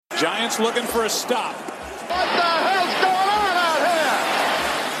Giants looking for a stop. What the hell's going on out here?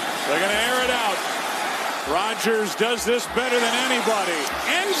 They're going to air it out. Rodgers does this better than anybody.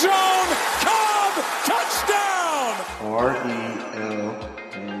 End zone, Cobb, touchdown! RELN.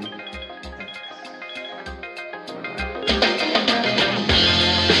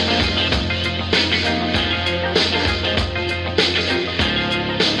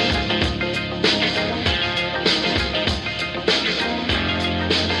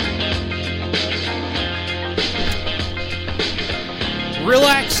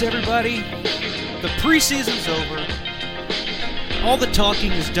 Relax, everybody. The preseason's over. All the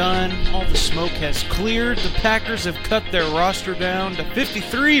talking is done. All the smoke has cleared. The Packers have cut their roster down to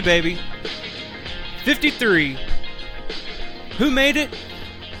 53, baby. 53. Who made it?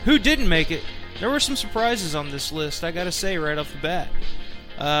 Who didn't make it? There were some surprises on this list, I gotta say, right off the bat.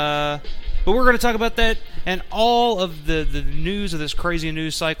 But we're going to talk about that and all of the news of this crazy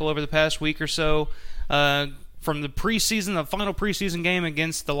news cycle over the past week or so. From the preseason, the final preseason game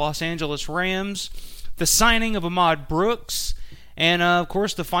against the Los Angeles Rams, the signing of Ahmad Brooks, and of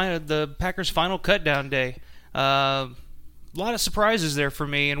course the Packers' final cutdown day. A lot of surprises there for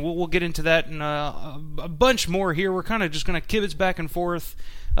me, and we'll get into that and a bunch more here. We're kind of just going to kibitz back and forth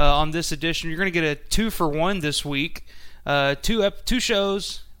on this edition. You're going to get a 2-for-1 this week, two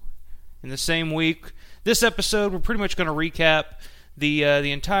shows in the same week. This episode, we're pretty much going to recap the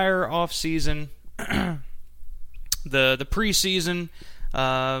entire off season. The preseason,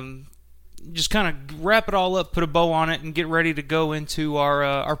 just kind of wrap it all up, put a bow on it, and get ready to go into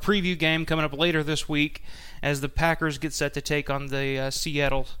our preview game coming up later this week as the Packers get set to take on the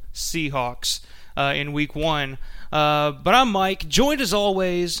Seattle Seahawks in Week 1. But I'm Mike, joined as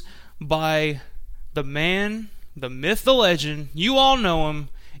always by the man, the myth, the legend. You all know him.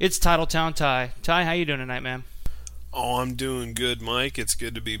 It's Titletown Ty. Ty, how you doing tonight, man? Oh, I'm doing good, Mike. It's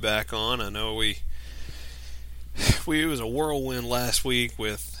good to be back on. I know it was a whirlwind last week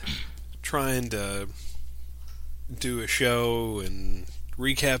with trying to do a show and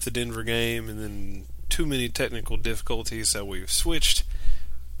recap the Denver game, and then too many technical difficulties, so we've switched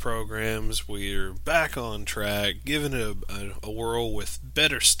programs. We're back on track, giving it a whirl with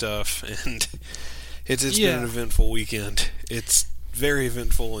better stuff, and it's been an eventful weekend. It's very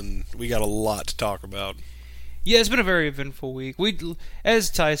eventful, and we got a lot to talk about. Yeah, it's been a very eventful week. As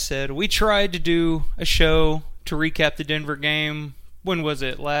Ty said, we tried to do a show to recap the Denver game. When was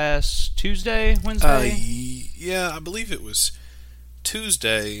it? Last Tuesday? Wednesday? Yeah, I believe it was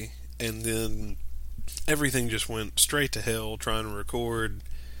Tuesday, and then everything just went straight to hell trying to record.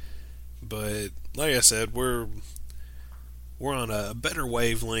 But like I said, we're on a better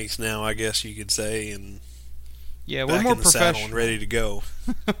wavelength now, I guess you could say, and yeah, back we're more in the saddle professional and ready to go.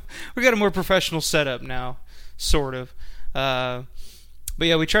 We got a more professional setup now, sort of. But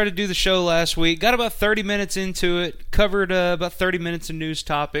yeah, we tried to do the show last week. Got about 30 minutes into it. Covered about 30 minutes of news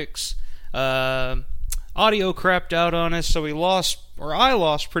topics. Audio crapped out on us, so I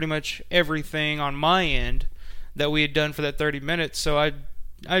lost pretty much everything on my end that we had done for that 30 minutes. So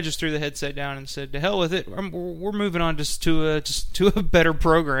I just threw the headset down and said, "To hell with it. We're moving on just to a better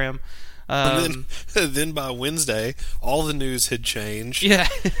program." And then by Wednesday, all the news had changed. Yeah.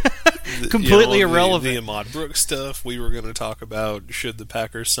 Completely irrelevant. The Ahmad Brooks stuff, we were going to talk about should the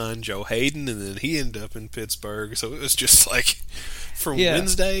Packers sign Joe Hayden, and then he ended up in Pittsburgh. So it was just like, from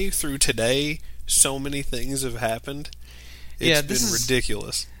Wednesday through today, so many things have happened. It's been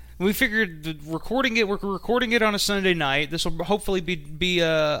ridiculous. We figured we're recording it on a Sunday night. This will hopefully be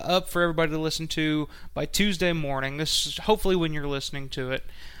up for everybody to listen to by Tuesday morning. This is hopefully when you're listening to it.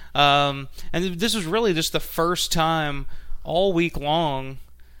 And this was really just the first time all week long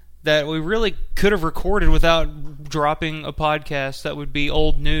that we really could have recorded without dropping a podcast that would be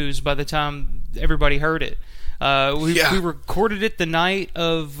old news by the time everybody heard it. We recorded it the night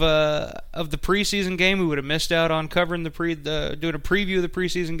of the preseason game. We would have missed out on covering doing a preview of the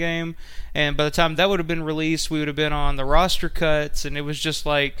preseason game, and by the time that would have been released, we would have been on the roster cuts, and it was just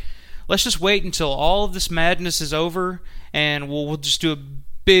like, let's just wait until all of this madness is over, and we'll just do a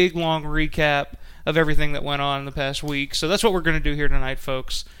big long recap of everything that went on in the past week. So that's what we're going to do here tonight,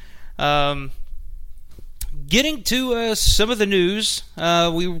 folks. Getting to some of the news,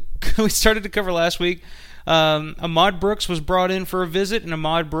 we started to cover last week. Ahmad Brooks was brought in for a visit, and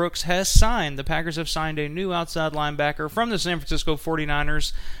Ahmad Brooks has signed. The Packers have signed a new outside linebacker from the San Francisco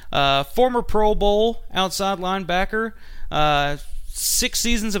 49ers, former Pro Bowl outside linebacker, 6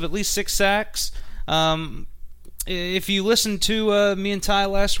 seasons of at least 6 sacks. If you listened to me and Ty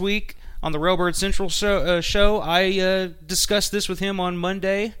last week on the Railbird Central show, I discussed this with him on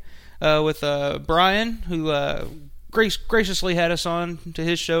Monday with Brian, who graciously had us on to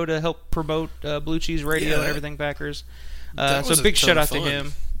his show to help promote Blue Cheese Radio and everything Packers. So big shout out to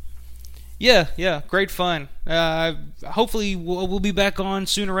him. Yeah, great fun. Hopefully we'll be back on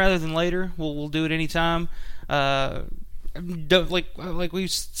sooner rather than later. We'll do it anytime. Like we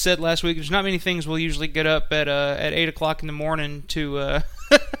said last week, there's not many things we'll usually get up at 8 o'clock in the morning to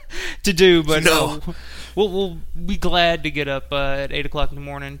to do, but no. We'll be glad to get up at 8 o'clock in the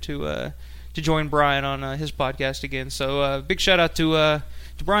morning to join Brian on his podcast again. So big shout out to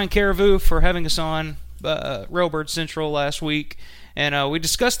Brian Carriveau for having us on Railbird Central last week. And we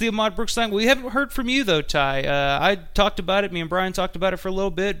discussed the Ahmad Brooks thing. We haven't heard from you, though, Ty. I talked about it. Me and Brian talked about it for a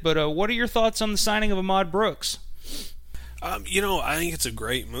little bit. But what are your thoughts on the signing of Ahmad Brooks? I think it's a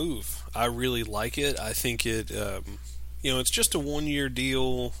great move. I really like it. I think it, it's just a one-year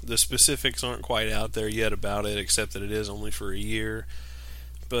deal. The specifics aren't quite out there yet about it, except that it is only for a year.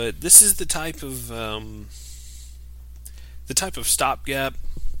 But this is the type of stopgap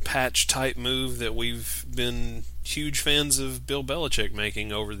patch type move that we've been huge fans of Bill Belichick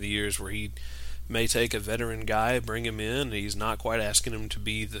making over the years, where he may take a veteran guy, bring him in, and he's not quite asking him to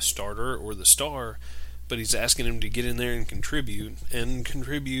be the starter or the star, but he's asking him to get in there and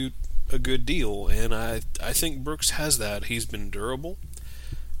contribute a good deal. And I think Brooks has that. He's been durable.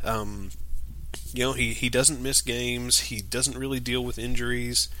 He doesn't miss games. He doesn't really deal with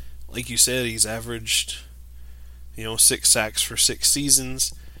injuries. Like you said, he's averaged 6 sacks for 6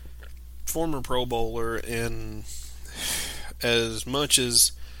 seasons. Former Pro Bowler, and as much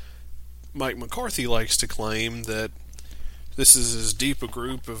as Mike McCarthy likes to claim that this is as deep a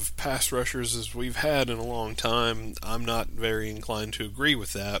group of pass rushers as we've had in a long time, I'm not very inclined to agree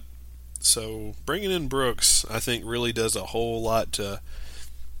with that. So bringing in Brooks, I think, really does a whole lot to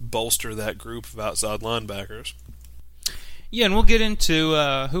bolster that group of outside linebackers. Yeah, and we'll get into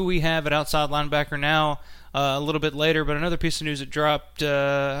who we have at outside linebacker now a little bit later, but another piece of news that dropped,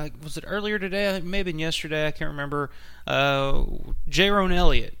 was it earlier today? I think maybe yesterday, I can't remember. Jaron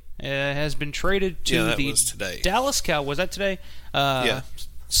Elliott has been traded to the Dallas Cowboys. Was that today? Yeah.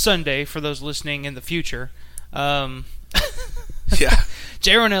 Sunday, for those listening in the future. Yeah.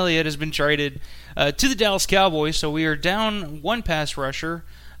 Jaron Elliott has been traded to the Dallas Cowboys, so we are down one pass rusher,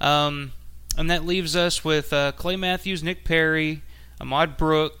 and that leaves us with Clay Matthews, Nick Perry, Ahmad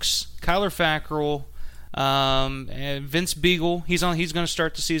Brooks, Kyler Fackrell, and Vince Beagle. He's going to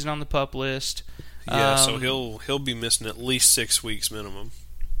start the season on the PUP list. Yeah, so he'll be missing at least 6 weeks minimum.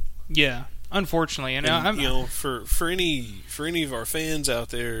 Yeah, unfortunately, and for any of our fans out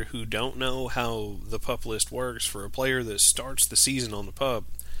there who don't know how the PUP list works, for a player that starts the season on the PUP,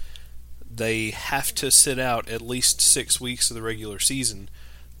 they have to sit out at least 6 weeks of the regular season.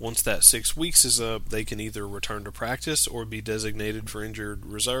 Once that 6 weeks is up, they can either return to practice or be designated for injured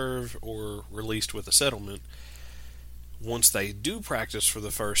reserve or released with a settlement. Once they do practice for the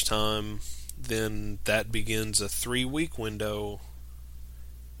first time, then that begins a 3-week window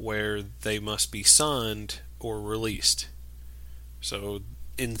where they must be signed or released. So,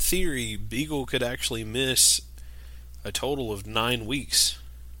 in theory, Beagle could actually miss a total of 9 weeks.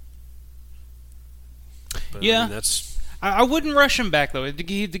 But, yeah. I mean, I wouldn't rush him back, though. The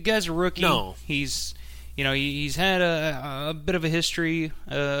guy's a rookie. No. He's had a bit of a history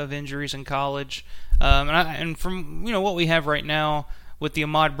of injuries in college, and from what we have right now with the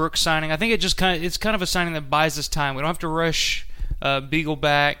Ahmad Brooks signing, I think it's kind of a signing that buys us time. We don't have to rush Beagle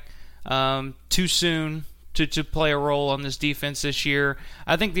back too soon to play a role on this defense this year.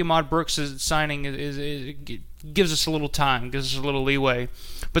 I think the Ahmad Brooks signing is gives us a little time, gives us a little leeway.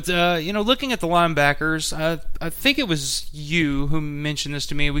 But looking at the linebackers, I think it was you who mentioned this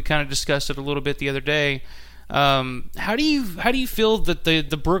to me. We kind of discussed it a little bit the other day. How do you feel that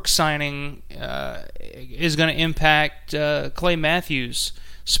the Brooks signing is going to impact Clay Matthews'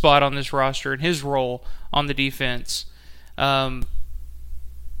 spot on this roster and his role on the defense?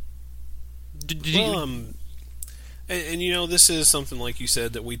 This is something, like you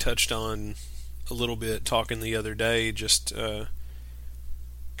said, that we touched on a little bit talking the other day, just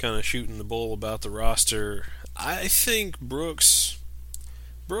kind of shooting the bull about the roster. I think Brooks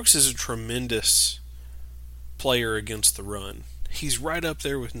is a tremendous player against the run. He's right up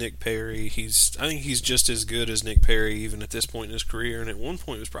there with Nick Perry. I think he's just as good as Nick Perry even at this point in his career, and at one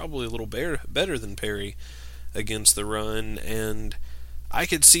point was probably a little better than Perry against the run. And I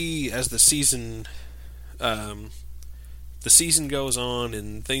could see, as the season goes on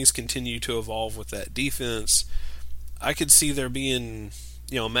and things continue to evolve with that defense, I could see there being,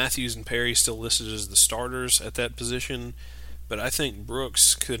 Matthews and Perry still listed as the starters at that position, but I think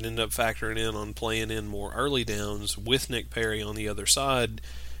Brooks could end up factoring in on playing in more early downs with Nick Perry on the other side,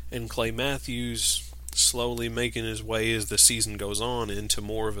 and Clay Matthews slowly making his way as the season goes on into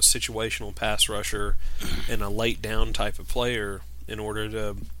more of a situational pass rusher and a late down type of player in order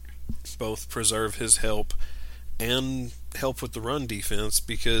to both preserve his help and help with the run defense,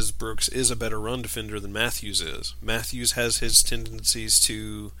 because Brooks is a better run defender than Matthews is. Matthews has his tendencies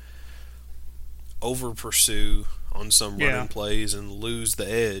to over pursue on some running plays and lose the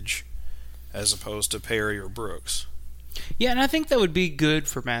edge as opposed to Perry or Brooks. Yeah, and I think that would be good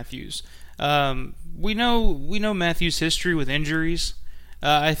for Matthews. We know Matthews' history with injuries.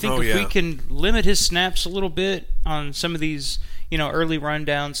 I think we can limit his snaps a little bit on some of these, early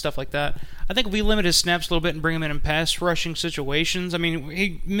rundowns, stuff like that. I think if we limit his snaps a little bit and bring him in pass rushing situations. I mean,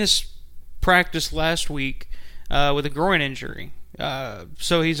 he missed practice last week with a groin injury,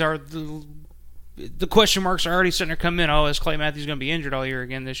 so he's the question marks are already starting to come in. Oh, is Clay Matthews going to be injured all year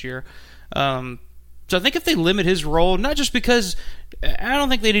again this year? So I think if they limit his role, not just because I don't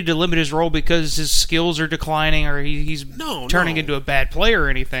think they need to limit his role because his skills are declining or he's turning into a bad player or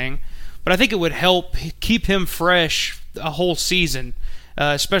anything, but I think it would help keep him fresh a whole season,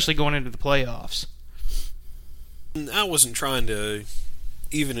 especially going into the playoffs. I wasn't trying to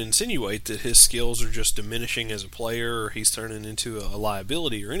even insinuate that his skills are just diminishing as a player or he's turning into a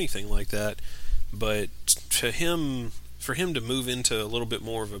liability or anything like that, but for him to move into a little bit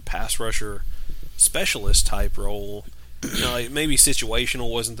more of a pass rusher specialist type role, maybe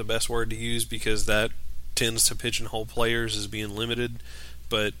situational wasn't the best word to use because that tends to pigeonhole players as being limited,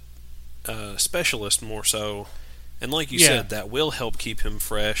 but specialist more so. And like you said, that will help keep him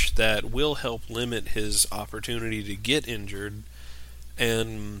fresh. That will help limit his opportunity to get injured,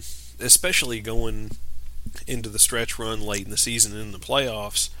 and especially going into the stretch run late in the season and in the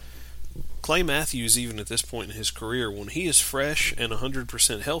playoffs. Clay Matthews, even at this point in his career, when he is fresh and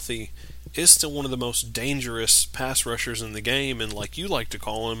 100% healthy, is still one of the most dangerous pass rushers in the game, and like you like to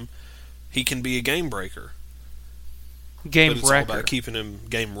call him, he can be a game breaker. Game but it's wrecker. all about keeping him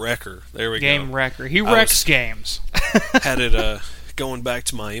game wrecker. There we go. Game wrecker. He wrecks games. Had it going back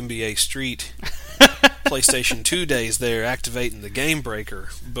to my NBA Street PlayStation 2 days there, activating the game breaker.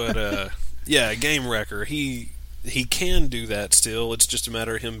 But game wrecker. He can do that still. It's just a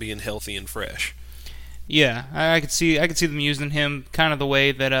matter of him being healthy and fresh. Yeah, I could see them using him kind of the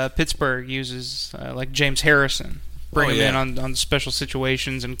way that Pittsburgh uses like James Harrison. Bring him in on special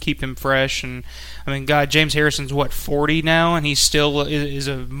situations and keep him fresh. And I mean, God, James Harrison's 40 now, and he still is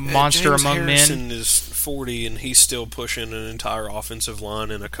a monster among men. James Harrison is 40, and he's still pushing an entire offensive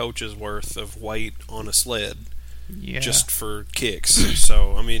line and a coach's worth of weight on a sled, just for kicks.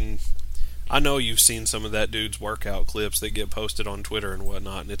 So I mean, I know you've seen some of that dude's workout clips that get posted on Twitter and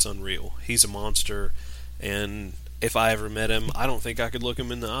whatnot, and it's unreal. He's a monster, and if I ever met him, I don't think I could look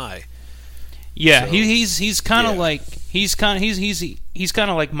him in the eye. Yeah, so, he's kind of like he's kind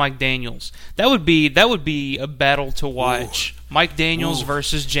of like Mike Daniels. That would be a battle to watch. Ooh. Mike Daniels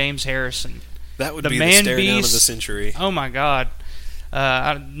versus James Harrison. That would be the stare down of the century. Oh my God.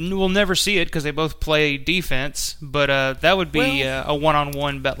 We'll never see it because they both play defense, but that would be a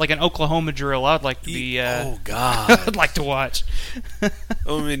one-on-one bet, like an Oklahoma drill. I'd like to be. Oh God, I'd like to watch.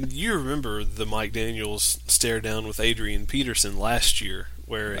 I mean, you remember the Mike Daniels stare down with Adrian Peterson last year,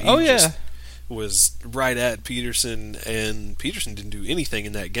 where he just was right at Peterson, and Peterson didn't do anything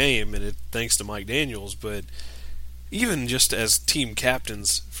in that game, and thanks to Mike Daniels. But even just as team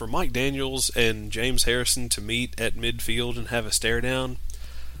captains, for Mike Daniels and James Harrison to meet at midfield and have a stare down,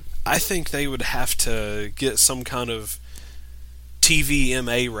 I think they would have to get some kind of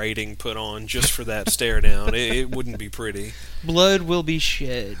TVMA rating put on just for that stare down. It wouldn't be pretty. Blood will be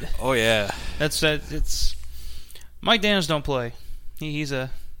shed. Oh yeah, it's Mike Daniels don't play. He's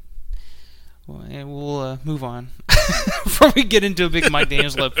a. We'll move on before we get into a big Mike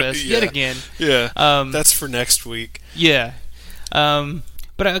Daniels love fest yet again. Yeah, that's for next week. Yeah.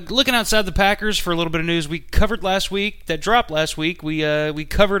 But looking outside the Packers for a little bit of news we covered last week, that dropped last week, we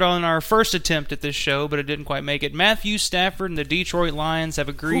covered on our first attempt at this show, but it didn't quite make it. Matthew Stafford and the Detroit Lions have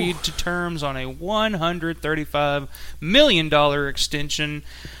agreed to terms on a $135 million extension.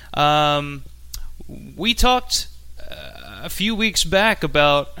 We talked a few weeks back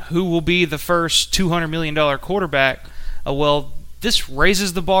about who will be the first $200 million quarterback. Well, this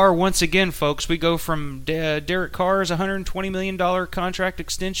raises the bar once again, folks. We go from Derek Carr's $120 million contract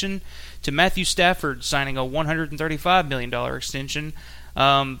extension to Matthew Stafford signing a $135 million extension.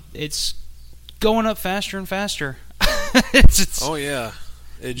 It's going up faster and faster. Oh, yeah.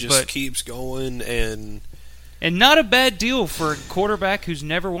 It just keeps going. And not a bad deal for a quarterback who's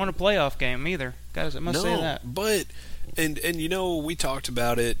never won a playoff game either. Guys, I must say that. But... And we talked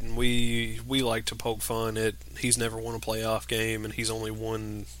about it, and we like to poke fun at he's never won a playoff game, and he's only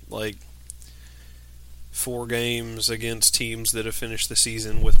won, like, 4 games against teams that have finished the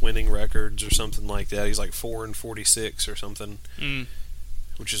season with winning records or something like that. He's like 4-46 or something,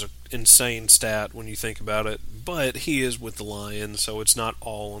 which is an insane stat when you think about it. But he is with the Lions, so it's not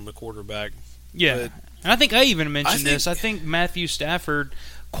all on the quarterback. Yeah, but and I think I even mentioned this. I think Matthew Stafford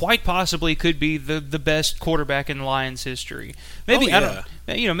quite possibly could be the best quarterback in Lions history. Maybe I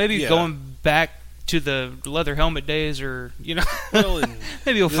don't. Maybe going back to the leather helmet days, or Well, and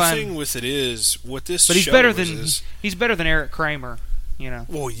maybe you'll find. The thing with it is what this. But shows he's better than Eric Kramer.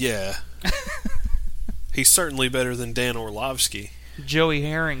 Well, yeah. He's certainly better than Dan Orlovsky. Joey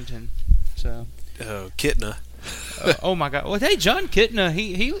Harrington. So. Kitna. Oh my God! Well, hey, John Kitna,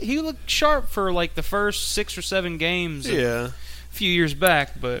 he looked sharp for like the first 6 or 7 games. A few years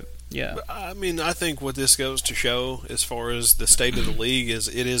back, but yeah. I mean, I think what this goes to show, as far as the state of the league, is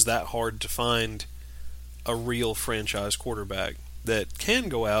it is that hard to find a real franchise quarterback that can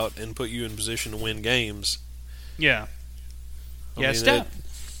go out and put you in position to win games. Yeah.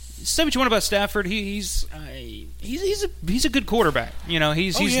 Say what you want about Stafford. He's a good quarterback.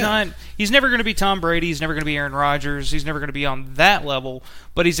 He's never going to be Tom Brady. He's never going to be Aaron Rodgers. He's never going to be on that level.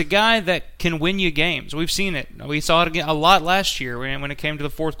 But he's a guy that can win you games. We've seen it. We saw it again a lot last year when it came to the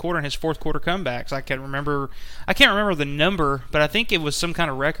fourth quarter and his fourth quarter comebacks. I can't remember the number, but I think it was some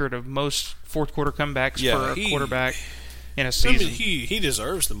kind of record of most fourth quarter comebacks for a quarterback in a season. I mean, he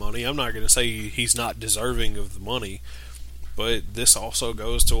deserves the money. I'm not going to say he's not deserving of the money. But this also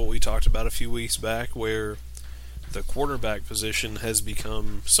goes to what we talked about a few weeks back, where the quarterback position has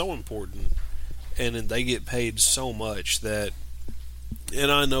become so important, and they get paid so much that,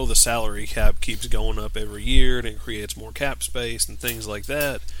 and I know the salary cap keeps going up every year, and it creates more cap space and things like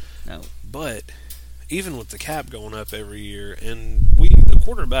that. No. But even with the cap going up every year, and the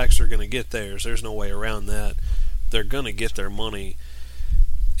quarterbacks are going to get theirs. There's no way around that. They're going to get their money.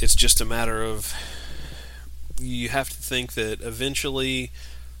 It's just a matter of, you have to think that eventually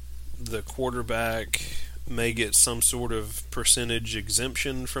the quarterback may get some sort of percentage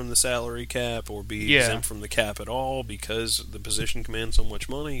exemption from the salary cap, or be exempt from the cap at all, because the position commands so much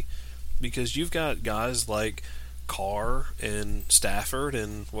money. Because you've got guys like Carr and Stafford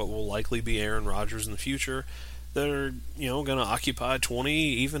and what will likely be Aaron Rodgers in the future that are going to occupy 20,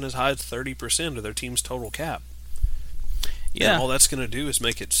 even as high as 30% of their team's total cap. Yeah. And all that's going to do is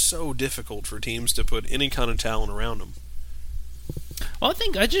make it so difficult for teams to put any kind of talent around them. Well,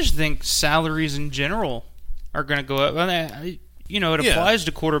 I just think salaries in general are going to go up. It applies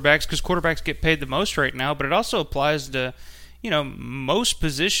to quarterbacks because quarterbacks get paid the most right now, but it also applies to, most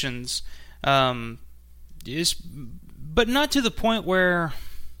positions. But not to the point where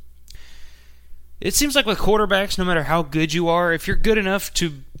it seems like with quarterbacks, no matter how good you are, if you're good enough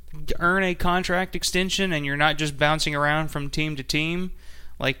to earn a contract extension and you're not just bouncing around from team to team,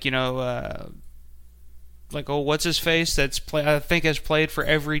 what's his face I think has played for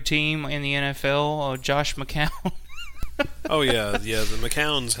every team in the NFL, Josh McCown. Oh yeah, the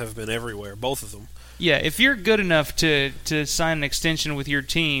McCowns have been everywhere, both of them. Yeah, if you're good enough to sign an extension with your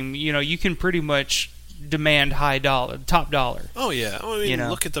team, you can pretty much demand top dollar. Oh yeah, I mean,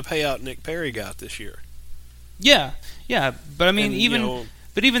 look at the payout Nick Perry got this year. Yeah, but I mean,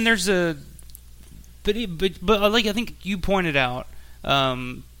 but even there's I think you pointed out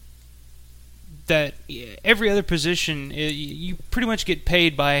that every other position you pretty much get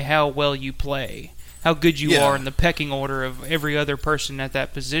paid by how well you play, how good you are in the pecking order of every other person at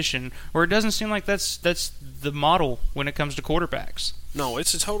that position. Or it doesn't seem like that's the model when it comes to quarterbacks. No,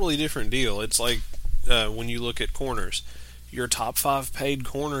 it's a totally different deal. It's like when you look at corners. Your top 5 paid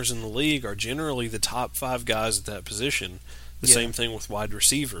corners in the league are generally the top 5 guys at that position. The same thing with wide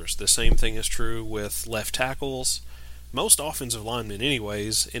receivers. The same thing is true with left tackles. Most offensive linemen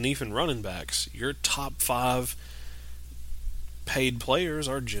anyways, and even running backs. Your top 5 paid players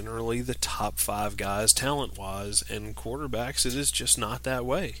are generally the top 5 guys talent-wise, and quarterbacks, it is just not that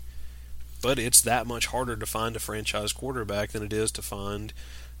way. But it's that much harder to find a franchise quarterback than it is to find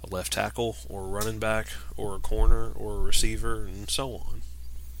a left tackle or a running back or a corner or a receiver and so on.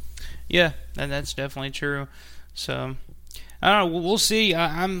 Yeah, and that's definitely true. So I don't know. We'll see.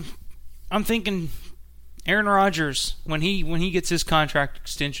 I'm thinking Aaron Rodgers, when he gets his contract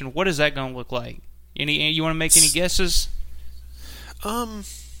extension, what is that going to look like? You want to make any guesses?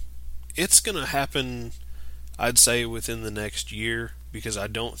 It's going to happen, I'd say, within the next year, because I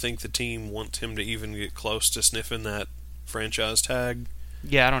don't think the team wants him to even get close to sniffing that franchise tag.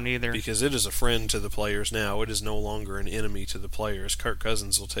 Yeah, I don't either. Because it is a friend to the players now. It is no longer an enemy to the players. Kirk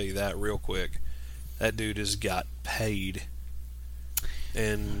Cousins will tell you that real quick. That dude has got paid.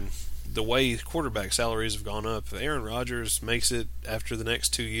 And the way quarterback salaries have gone up, if Aaron Rodgers makes it after the next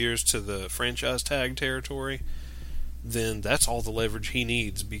 2 years to the franchise tag territory, then that's all the leverage he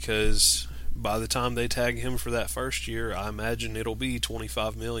needs, because by the time they tag him for that first year, I imagine it'll be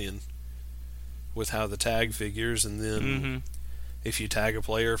 $25 million with how the tag figures, and then if you tag a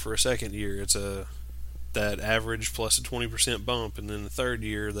player for a second year, it's that average plus a 20% bump, and then the third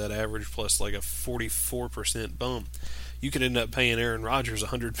year, that average plus like a 44% bump. You could end up paying Aaron Rodgers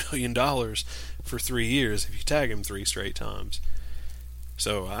 $100 million for 3 years if you tag him 3 straight times.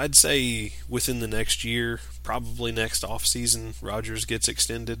 So I'd say within the next year, probably next offseason, Rodgers gets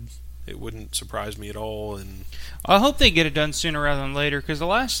extended. It wouldn't surprise me at all. And I hope they get it done sooner rather than later, because the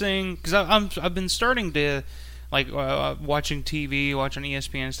last thing, because I've been starting to, like, watching TV, watching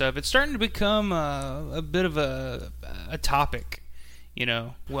ESPN and stuff, it's starting to become a bit of a topic, you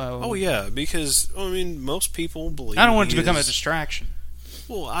know. Well, oh yeah, because I mean, most people believe I don't want it to become a distraction.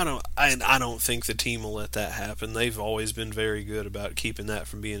 Well, I don't think the team will let that happen. They've always been very good about keeping that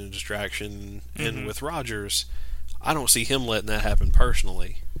from being a distraction. And with Rodgers, I don't see him letting that happen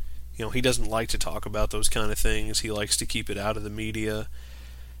personally. You know, he doesn't like to talk about those kind of things. He likes to keep it out of the media.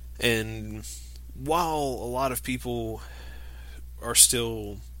 And while a lot of people are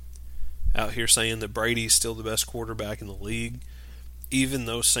still out here saying that Brady's still the best quarterback in the league, even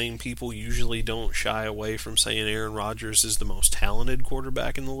those same people usually don't shy away from saying Aaron Rodgers is the most talented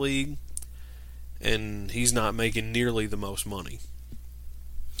quarterback in the league, and he's not making nearly the most money.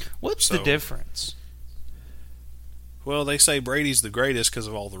 What's the difference? Well, they say Brady's the greatest because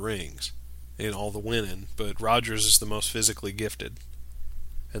of all the rings and all the winning, but Rodgers is the most physically gifted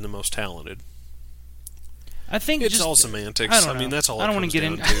and the most talented. I think it's all semantics. I mean, that's all. I don't want to get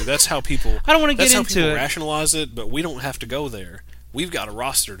into. That's how people. I don't want to get into it. That's how people rationalize it, but we don't have to go there. We've got a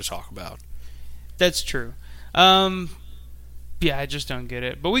roster to talk about. That's true. Yeah, I just don't get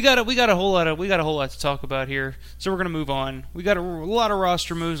it. But we got a whole lot to talk about here. So we're gonna move on. We got a lot of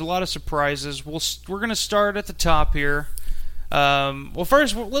roster moves, a lot of surprises. We're gonna start at the top here. Well,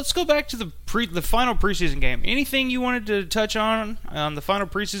 first let's go back to the final preseason game. Anything you wanted to touch on the final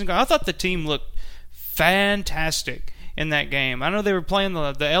preseason game? I thought the team looked fantastic in that game. I know they were playing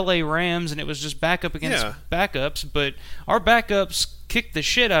the LA Rams, and it was just backup against backups, but our backups kicked the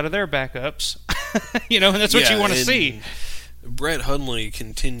shit out of their backups. You know, and that's what you want to see. Brett Hundley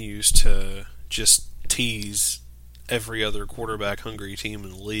continues to just tease every other quarterback-hungry team in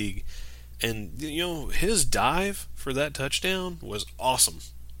the league. And, you know, his dive for that touchdown was awesome.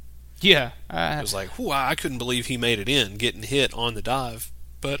 Yeah. It was like, whew, I couldn't believe he made it in, getting hit on the dive.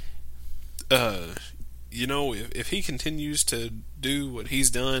 But, you know, if he continues to do what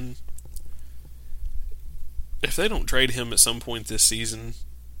he's done, if they don't trade him at some point this season,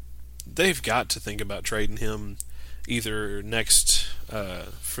 they've got to think about trading him either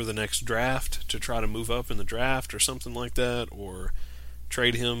for the next draft to try to move up in the draft or something like that, or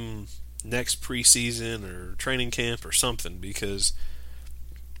trade him next preseason or training camp or something, because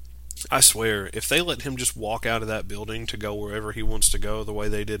I swear, if they let him just walk out of that building to go wherever he wants to go the way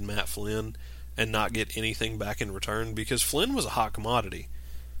they did Matt Flynn and not get anything back in return, because Flynn was a hot commodity.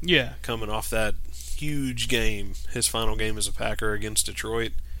 Yeah. Coming off that huge game, his final game as a Packer against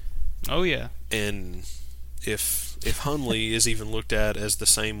Detroit. Oh, yeah. And if Hundley is even looked at as the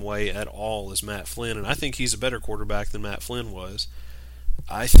same way at all as Matt Flynn, and I think he's a better quarterback than Matt Flynn was,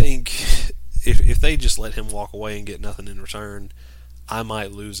 I think if they just let him walk away and get nothing in return, I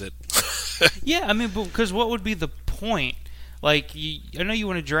might lose it. Yeah, I mean, because what would be the point? Like, I know you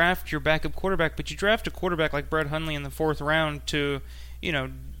want to draft your backup quarterback, but you draft a quarterback like Brett Hundley in the 4th round to, you know,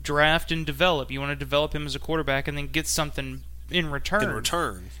 draft and develop. You want to develop him as a quarterback and then get something in return. In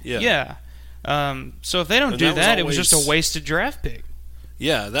return, yeah. Yeah. So if they don't do that, it was just a wasted draft pick.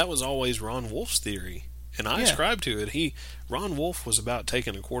 Yeah, that was always Ron Wolf's theory, and I ascribe to it. Ron Wolf was about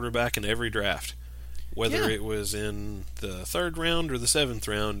taking a quarterback in every draft. Whether it was in the 3rd round or the 7th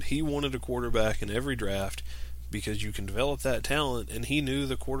round, he wanted a quarterback in every draft because you can develop that talent, and he knew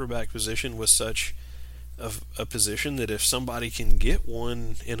the quarterback position was such a position that if somebody can get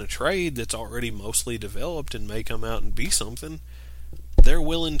one in a trade that's already mostly developed and may come out and be something, they're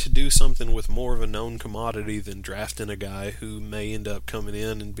willing to do something with more of a known commodity than drafting a guy who may end up coming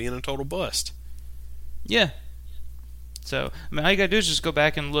in and being a total bust. Yeah. So, I mean, all you got to do is just go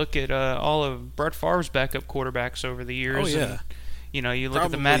back and look at all of Brett Favre's backup quarterbacks over the years. Oh, yeah. And, you know, you look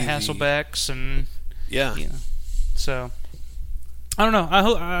at the Matt Hasselbecks and... Yeah. You know, so, I don't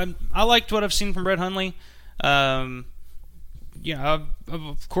know. I liked what I've seen from Brett Hundley. Of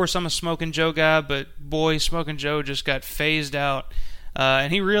course, I'm a Smoking Joe guy, but boy, Smoking Joe just got phased out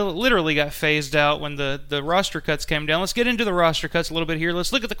And he literally got phased out when the roster cuts came down. Let's get into the roster cuts a little bit here.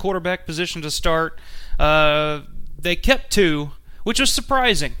 Let's look at the quarterback position to start. They kept 2, which was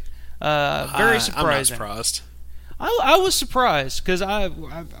surprising. Very surprising. I'm not surprised. I was surprised because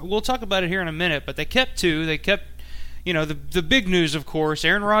we'll talk about it here in a minute, but they kept 2. They kept, the big news, of course,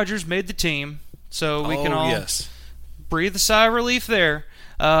 Aaron Rodgers made the team, so we can all breathe a sigh of relief there.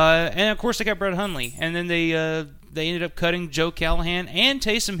 And, of course, they got Brett Hundley. And then they ended up cutting Joe Callahan and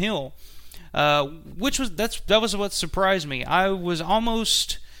Taysom Hill, that was what surprised me. I was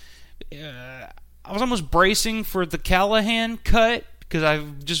almost bracing for the Callahan cut because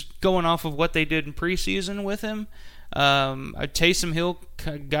I'm just going off of what they did in preseason with him. Taysom Hill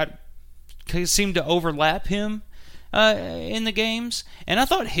seemed to overlap him in the games, and I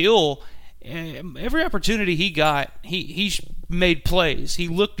thought Hill, every opportunity he got, he made plays. He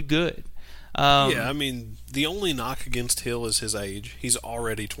looked good. The only knock against Hill is his age. He's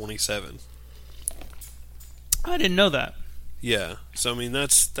already 27. I didn't know that. Yeah, so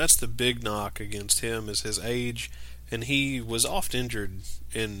that's the big knock against him is his age, and he was oft injured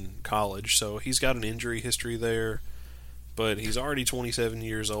in college, so he's got an injury history there. But he's already 27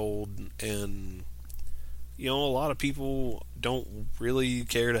 years old, and a lot of people don't really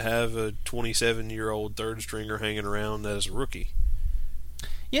care to have a 27-year-old third stringer hanging around as a rookie.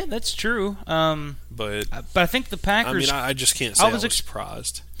 Yeah, that's true. But I think the Packers. I just can't say I was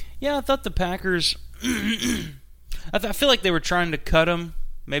surprised. Yeah, I thought the Packers. I feel like they were trying to cut him.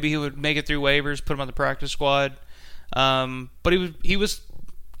 Maybe he would make it through waivers, put him on the practice squad. But he was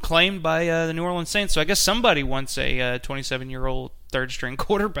claimed by the New Orleans Saints, so I guess somebody wants a 27-year-old third-string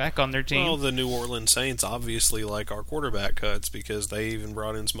quarterback on their team. Well, the New Orleans Saints obviously like our quarterback cuts because they even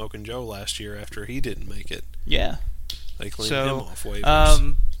brought in Smokin' Joe last year after he didn't make it. Yeah. They cleaned him off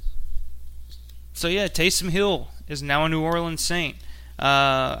waivers. So yeah, Taysom Hill is now a New Orleans Saint.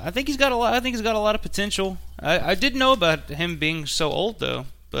 I think he's got a lot of potential. I didn't know about him being so old though,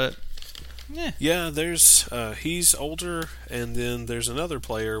 but yeah. Yeah, there's he's older, and then there's another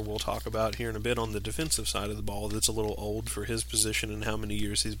player we'll talk about here in a bit on the defensive side of the ball that's a little old for his position and how many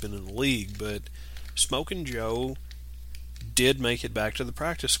years he's been in the league. But Smokin' Joe did make it back to the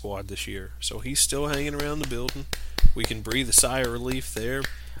practice squad this year, so he's still hanging around the building. We can breathe a sigh of relief there.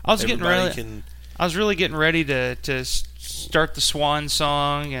 I was really getting ready to start the Swan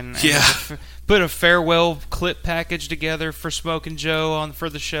song and put a farewell clip package together for Smokin' Joe for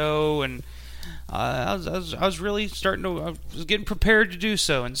the show, and I was really I was getting prepared to do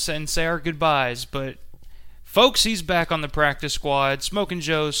so and say our goodbyes. But folks, he's back on the practice squad. Smokin'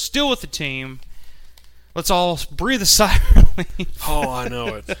 Joe's still with the team. Let's all breathe a sigh of relief. Oh, I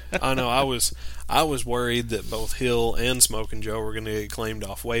know it. I know. I was worried that both Hill and Smokin' Joe were going to get claimed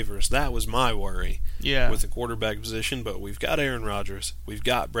off waivers. That was my worry with the quarterback position. But we've got Aaron Rodgers. We've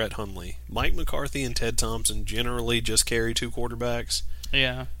got Brett Hundley. Mike McCarthy and Ted Thompson generally just carry 2 quarterbacks.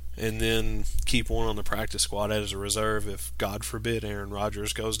 Yeah. And then keep one on the practice squad as a reserve if, God forbid, Aaron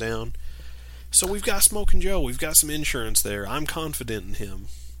Rodgers goes down. So we've got Smokin' Joe. We've got some insurance there. I'm confident in him.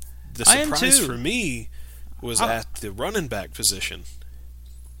 The surprise for me was at the running back position.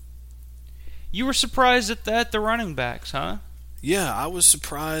 You were surprised at that, the running backs, huh? Yeah, I was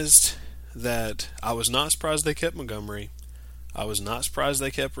surprised I was not surprised they kept Montgomery. I was not surprised they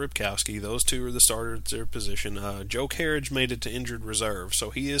kept Ripkowski. Those 2 are the starters at their position. Joe Carriage made it to injured reserve,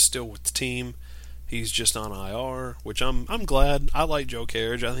 so he is still with the team. He's just on IR, which I'm glad. I like Joe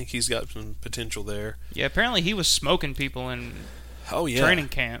Carriage. I think he's got some potential there. Yeah, apparently he was smoking people in training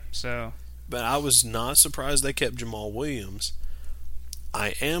camp. So, but I was not surprised they kept Jamal Williams.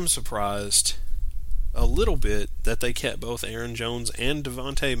 I am surprised a little bit that they kept both Aaron Jones and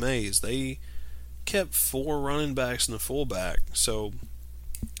Devontae Mays. They kept 4 running backs and a fullback. So,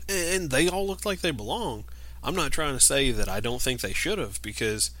 and they all looked like they belong. I'm not trying to say that I don't think they should have,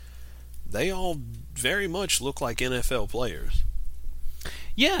 because they all very much look like NFL players.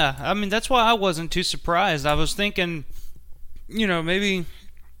 Yeah, I mean, that's why I wasn't too surprised. I was thinking, maybe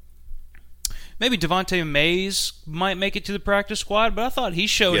Devontae Mays might make it to the practice squad, but I thought he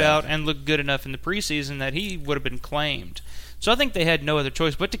showed out and looked good enough in the preseason that he would have been claimed. So I think they had no other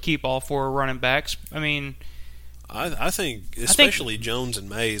choice but to keep all 4 running backs. I mean, I think especially Jones and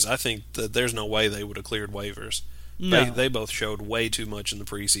Mays, I think that there's no way they would have cleared waivers. No. They both showed way too much in the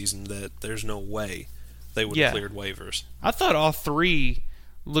preseason that there's no way they would have cleared waivers. I thought all 3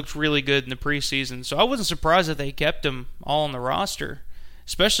 looked really good in the preseason, so I wasn't surprised that they kept them all on the roster.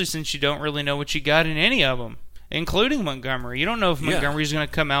 Especially since you don't really know what you got in any of them, including Montgomery. You don't know if Montgomery's going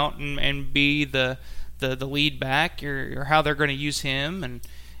to come out and be the lead back, or how they're going to use him. And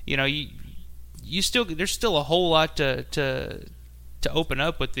you still there's still a whole lot to to open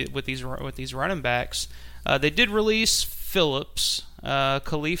up with these running backs. They did release Phillips,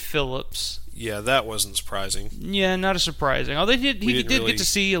 Khalif Phillips. Yeah, that wasn't surprising. Yeah, not as surprising. Oh, he did really get to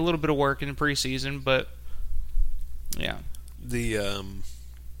see a little bit of work in the preseason, but yeah. I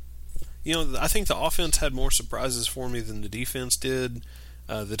think the offense had more surprises for me than the defense did.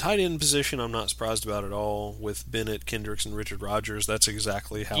 The tight end position, I'm not surprised about at all. With Bennett, Kendricks, and Richard Rodgers, that's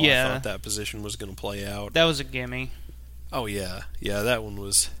exactly how I thought that position was going to play out. That was a gimme. Oh yeah, that one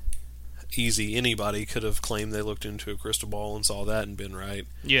was easy. Anybody could have claimed they looked into a crystal ball and saw that and been right.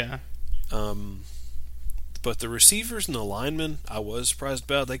 Yeah. But the receivers and the linemen, I was surprised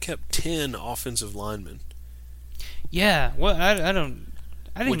about. They kept 10 offensive linemen. Yeah, well, I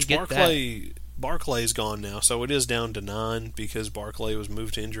didn't get that. Barclay's gone now, so it is down to 9 because Barclay was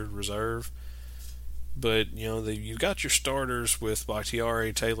moved to injured reserve. But you got your starters with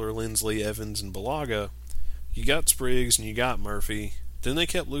Bakhtiari, Taylor, Lindsley, Evans, and Balaga. You got Spriggs and you got Murphy. Then they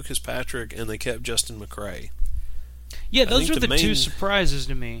kept Lucas Patrick and they kept Justin McCray. Yeah, those were the two surprises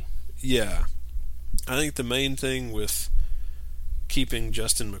to me. Yeah. I think the main thing with keeping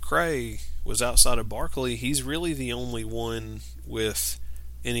Justin McCray was outside of Barkley, he's really the only one with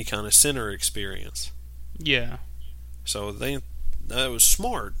any kind of center experience. Yeah. So that was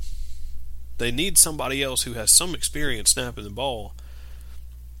smart. They need somebody else who has some experience snapping the ball.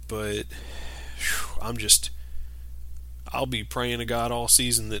 But I'll be praying to God all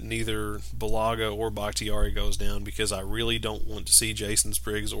season that neither Balaga or Bakhtiari goes down because I really don't want to see Jason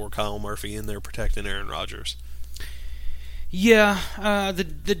Spriggs or Kyle Murphy in there protecting Aaron Rodgers. Yeah, the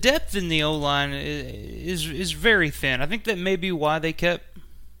depth in the O-line is very thin. I think that may be why they kept,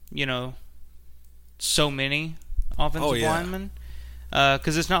 so many offensive linemen.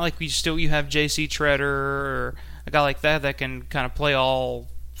 Because it's not like you have J.C. Treader or a guy like that can kind of play all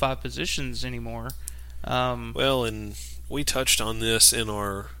 5 positions anymore. Well, and we touched on this in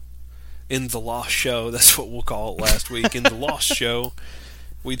the Lost Show. That's what we'll call it last week. In the Lost Show,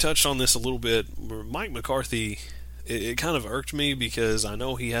 we touched on this a little bit. Mike McCarthy, it kind of irked me because I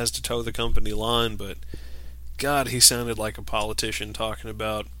know he has to toe the company line, but God, he sounded like a politician talking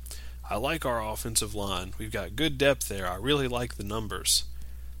about, I like our offensive line. We've got good depth there. I really like the numbers.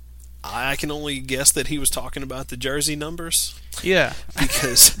 I can only guess that he was talking about the jersey numbers. Yeah.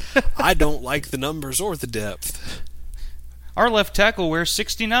 Because I don't like the numbers or the depth. Our left tackle wears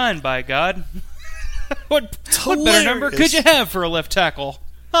 69, by God. What better number could you have for a left tackle?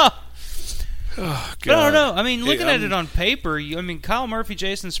 Huh. Oh, God. But I don't know. I mean, looking at it on paper, Kyle Murphy,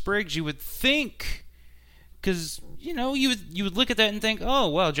 Jason Spriggs, you would think, because, you would look at that and think, oh,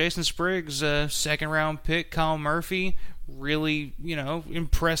 well, Jason Spriggs, second-round pick, Kyle Murphy, really,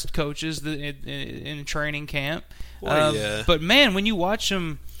 impressed coaches in training camp. Well, yeah. But, man, when you watch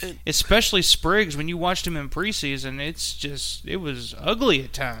him, especially Spriggs, when you watched him in preseason, it was ugly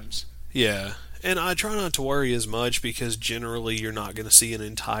at times. Yeah, and I try not to worry as much because generally you're not going to see an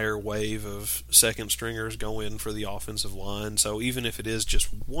entire wave of second stringers go in for the offensive line. So even if it is just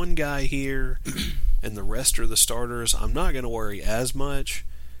one guy here and the rest are the starters, I'm not going to worry as much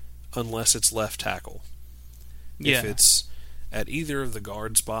unless it's left tackle. Yeah. If it's at either of the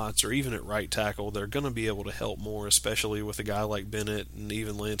guard spots or even at right tackle, they're going to be able to help more, especially with a guy like Bennett and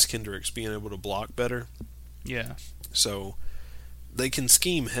even Lance Kendricks being able to block better. Yeah. So they can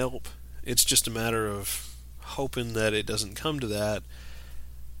scheme help. It's just a matter of hoping that it doesn't come to that.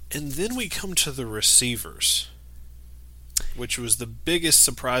 And then we come to the receivers, which was the biggest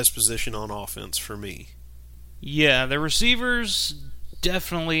surprise position on offense for me. Yeah, the receivers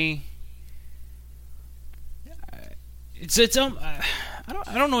definitely. I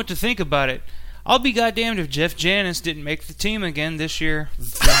don't know what to think about it. I'll be goddamned if Jeff Janis didn't make the team again this year.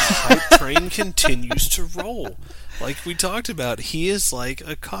 The hype train continues to roll. Like we talked about, he is like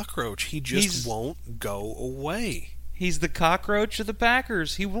a cockroach. He just won't go away. He's the cockroach of the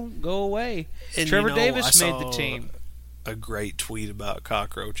Packers. He won't go away. And Trevor Davis made the team. A great tweet about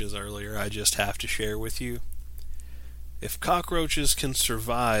cockroaches earlier I just have to share with you. If cockroaches can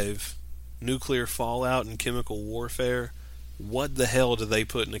survive nuclear fallout and chemical warfare, what the hell do they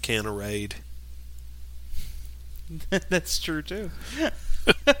put in a can of Raid? That's true, too.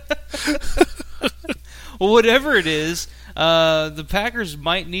 Well, whatever it is, the Packers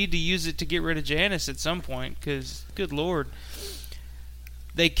might need to use it to get rid of Janis at some point, because, good Lord.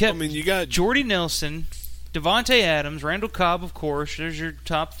 They kept you got Jordy Nelson, Devontae Adams, Randall Cobb, of course. There's your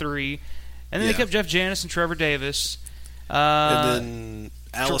top 3. And then they kept Jeff Janis and Trevor Davis. And then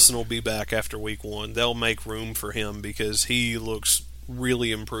Allison will be back after week 1. They'll make room for him because he looks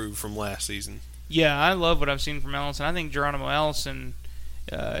really improved from last season. Yeah, I love what I've seen from Allison. I think Geronimo Allison,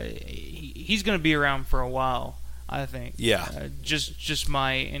 he's going to be around for a while. I think. Yeah. Just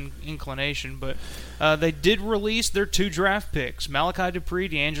my inclination. But they did release their 2 draft picks, Malachi Dupree,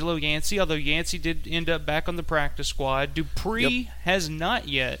 D'Angelo Yancey, although Yancey did end up back on the practice squad. Dupree has not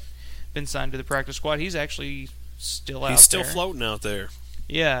yet been signed to the practice squad. He's actually still out there. He's still floating out there.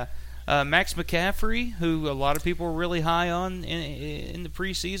 Yeah. Max McCaffrey, who a lot of people were really high on in the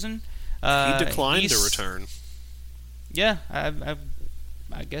preseason. He declined to return. Yeah,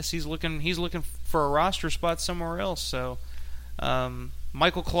 I guess he's looking for a roster spot somewhere else. So,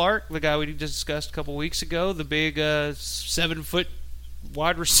 Michael Clark, the guy we discussed a couple weeks ago, the big 7-foot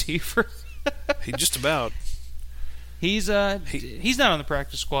wide receiver. He just about. He's not on the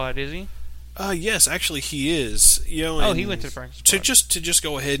practice squad, is he? Yes, actually he is. He went to the practice squad. To just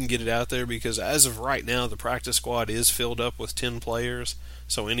go ahead and get it out there, because as of right now, the practice squad is filled up with 10 players.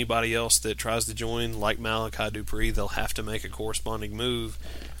 So anybody else that tries to join, like Malachi Dupree, they'll have to make a corresponding move.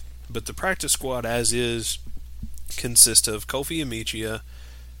 But the practice squad, as is, consists of Kofi Amichia,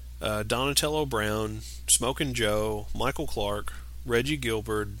 Donatello Brown, Smokin' Joe, Michael Clark, Reggie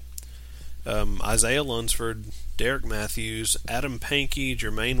Gilbert, Isaiah Lunsford, Derek Matthews, Adam Pankey,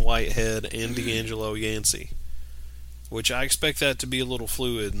 Jermaine Whitehead, and D'Angelo Yancey. Which I expect that to be a little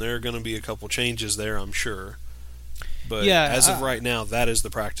fluid, and there are going to be a couple changes there, I'm sure. But as of right now, that is the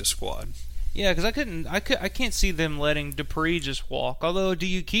practice squad. Yeah, because I can't see them letting Dupree just walk. Although, do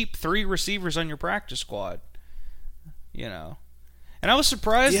you keep 3 receivers on your practice squad? And I was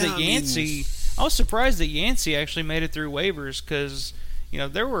surprised that Yancey. I was surprised that Yancey actually made it through waivers, because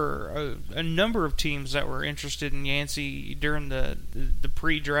there were a number of teams that were interested in Yancey during the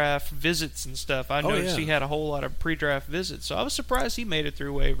pre-draft visits and stuff. I noticed he had a whole lot of pre-draft visits, so I was surprised he made it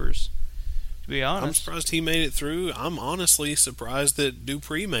through waivers. To be honest, I'm surprised he made it through. I'm honestly surprised that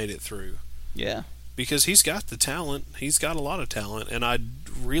Dupree made it through. Yeah. Because he's got the talent. He's got a lot of talent, and I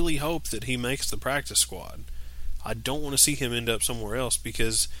really hope that he makes the practice squad. I don't want to see him end up somewhere else,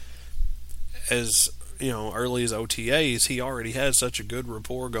 because as early as OTAs, he already had such a good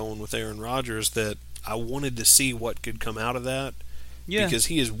rapport going with Aaron Rodgers that I wanted to see what could come out of that. Yeah. Because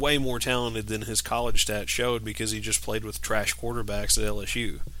he is way more talented than his college stats showed, because he just played with trash quarterbacks at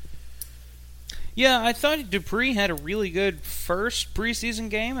LSU. Yeah, I thought Dupree had a really good first preseason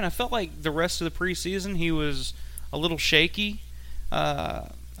game, and I felt like the rest of the preseason he was a little shaky. I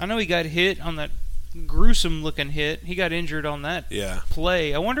know he got hit on that gruesome-looking hit. He got injured on that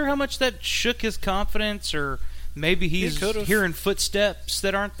play. I wonder how much that shook his confidence, or maybe he's hearing footsteps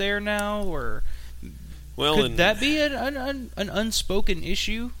that aren't there now, or could that be an unspoken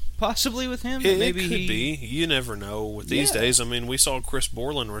issue possibly with him? It could be. You never know with these days. I mean, we saw Chris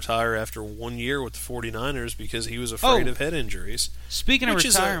Borland retire after 1 year with the 49ers because he was afraid of head injuries. Speaking of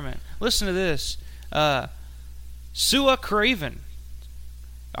retirement, listen to this. Sua Craven,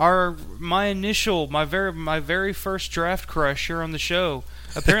 my very first draft crush here on the show.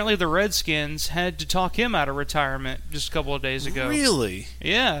 Apparently the Redskins had to talk him out of retirement just a couple of days ago. Really?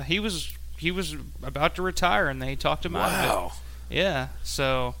 Yeah, he was about to retire, and they talked him out of it. Wow. Yeah,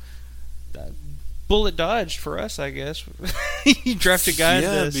 so bullet dodged for us, I guess. He drafted a guy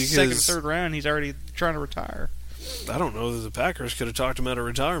in the second or third round. He's already trying to retire. I don't know that the Packers could have talked him out of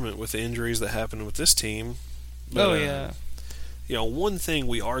retirement with the injuries that happened with this team. But, one thing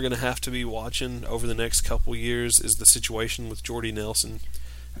we are going to have to be watching over the next couple years is the situation with Jordy Nelson.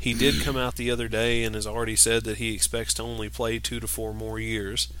 He did come out the other day and has already said that he expects to only play 2 to 4 more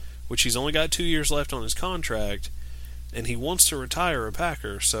years, which he's only got 2 years left on his contract, and he wants to retire a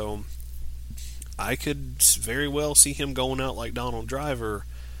Packer, so I could very well see him going out like Donald Driver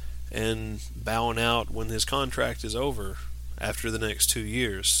and bowing out when his contract is over after the next 2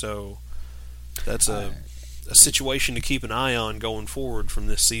 years. So that's a situation to keep an eye on going forward from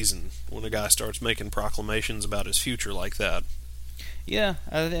this season when a guy starts making proclamations about his future like that. Yeah,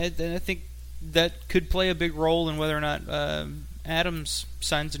 I think that could play a big role in whether or not Adams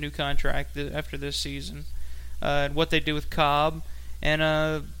signs a new contract after this season, and what they do with Cobb, and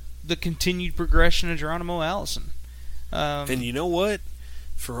the continued progression of Geronimo Allison. And you know what?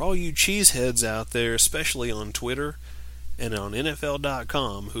 For all you cheeseheads out there, especially on Twitter and on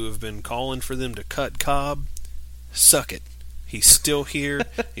NFL.com, who have been calling for them to cut Cobb, suck it. He's still here.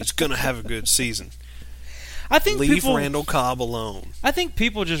 He's going to have a good season. I think Leave Randall Cobb alone. I think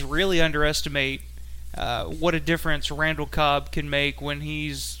people just really underestimate what a difference Randall Cobb can make when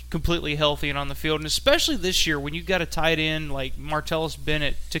he's completely healthy and on the field, and especially this year when you've got a tight end like Martellus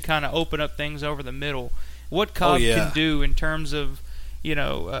Bennett to kind of open up things over the middle. What Cobb can do in terms of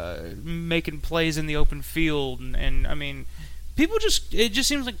making plays in the open field, and I mean, it just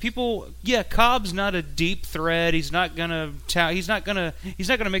seems like people. Yeah, Cobb's not a deep threat. He's not gonna make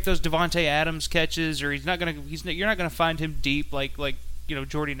those Devontae Adams catches, or you're not gonna find him deep like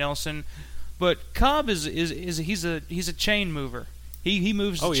Jordy Nelson. But Cobb he's a chain mover. He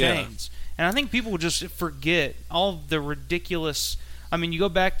moves the chains, and I think people just forget all the ridiculous. I mean, you go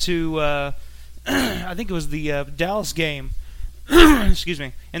back to I think it was the Dallas game. Excuse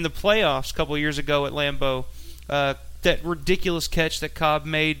me, in the playoffs a couple of years ago at Lambeau. That ridiculous catch that Cobb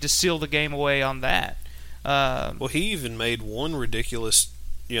made to seal the game away on that. Well, he even made one ridiculous,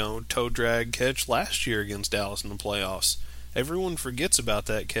 toe drag catch last year against Dallas in the playoffs. Everyone forgets about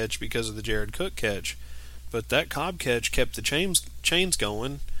that catch because of the Jared Cook catch, but that Cobb catch kept the chains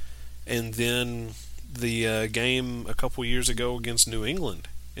going. And then the game a couple years ago against New England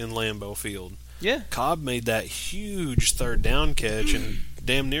in Lambeau Field. Yeah, Cobb made that huge third down catch and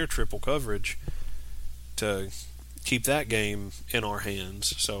damn near triple coverage to keep that game in our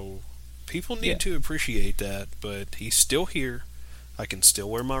hands. So people need to appreciate that, but he's still here. I can still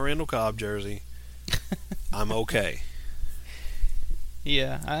wear my Randall Cobb jersey. I'm okay.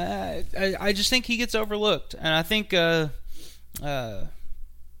 Yeah, I just think he gets overlooked, and I think I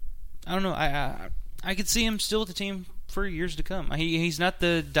don't know. I could see him still with the team for years to come. He's not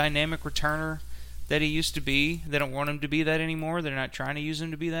the dynamic returner that he used to be. They don't want him to be that anymore. They're not trying to use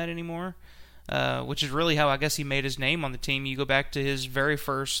him to be that anymore. Which is really how I guess he made his name on the team. You go back to his very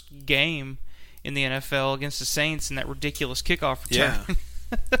first game in the NFL against the Saints and that ridiculous kickoff return.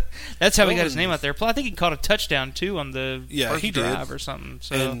 Yeah. That's how he got his name out there. Plus, I think he caught a touchdown, too, on the first drive or something.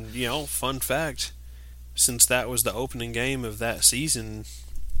 So. And, fun fact, since that was the opening game of that season,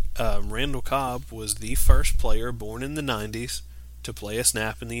 Randall Cobb was the first player born in the 90s to play a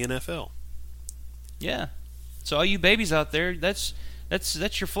snap in the NFL. Yeah. So all you babies out there, that's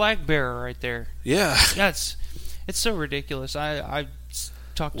your flag bearer right there. Yeah. It's so ridiculous. I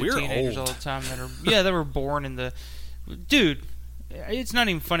talk to teenagers all the time that were born in the... Dude, it's not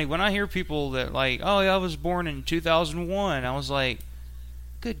even funny. When I hear people that I was born in 2001, I was like,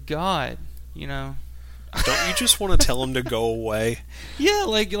 good God, Don't you just want to tell them to go away? Yeah,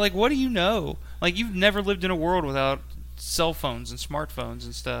 like what do you know? Like, you've never lived in a world without cell phones and smartphones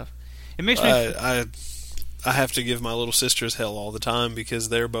and stuff. It makes me... I have to give my little sisters hell all the time because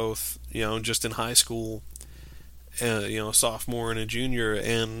they're both, just in high school, sophomore and a junior,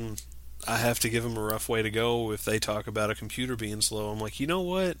 and I have to give them a rough way to go if they talk about a computer being slow. I'm like, you know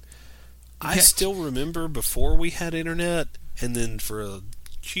what? I still remember before we had internet, and then for a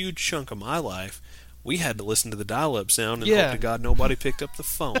huge chunk of my life, we had to listen to the dial-up sound and hope to God nobody picked up the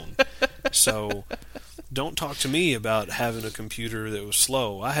phone. So... Don't talk to me about having a computer that was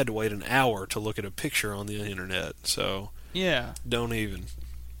slow. I had to wait an hour to look at a picture on the internet. So don't even.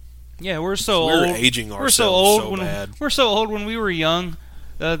 Yeah, we're so old. We're aging ourselves so bad. We're so old. When we were young,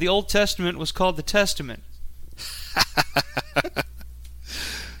 the Old Testament was called the Testament.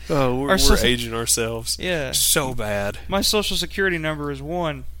 We're aging ourselves. Yeah, so bad. My Social Security number is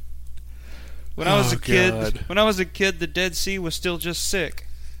 1. When I was a kid, the Dead Sea was still just sick.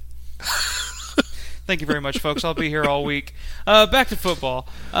 Thank you very much, folks. I'll be here all week. Back to football.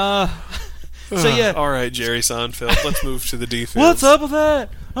 All right, Jerry Seinfeld. Let's move to the defense. What's up with that?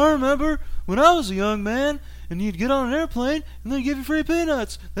 I remember when I was a young man, and you'd get on an airplane, and they'd give you free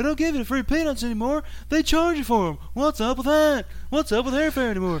peanuts. They don't give you the free peanuts anymore. They charge you for them. What's up with that? What's up with airfare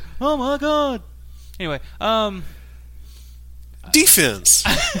anymore? Oh, my God. Anyway, defense.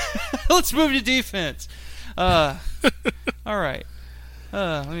 Let's move to defense. All right.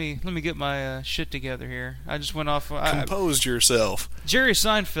 Let me get my shit together here. I just went off. Composed yourself. Jerry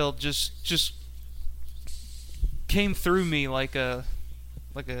Seinfeld just came through me like a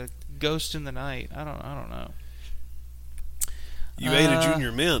ghost in the night. I don't know. You ate a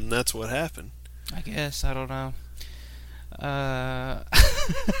Junior Mint, and that's what happened. I guess I don't know.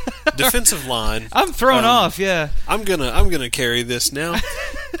 Defensive line. I'm thrown off. Yeah. I'm gonna carry this now.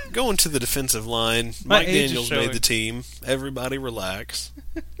 Going to the defensive line. Mike Daniels made the team. Everybody relax.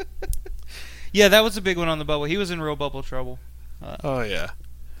 Yeah, that was a big one on the bubble. He was in real bubble trouble. Yeah.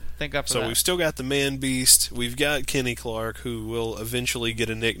 Thank God for that. So we've still got the Man Beast. We've got Kenny Clark, who will eventually get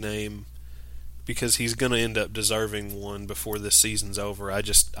a nickname because he's going to end up deserving one before this season's over. I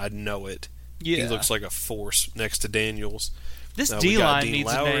know it. Yeah. He looks like a force next to Daniels. This D-line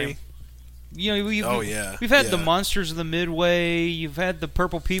needs a name. We've had the Monsters of the Midway. You've had the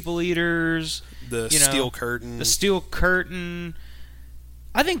Purple People Eaters. The Steel Curtain. The Steel Curtain.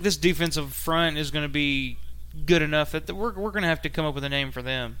 I think this defensive front is going to be good enough that we're going to have to come up with a name for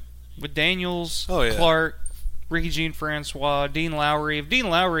them. With Daniels, Clark, Ricky Jean Francois, Dean Lowry. If Dean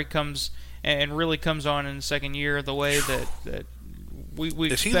Lowry comes and really comes on in the second year the way that we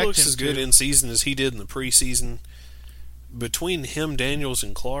expect if he looks him as good to. in season as he did in the preseason, between him, Daniels,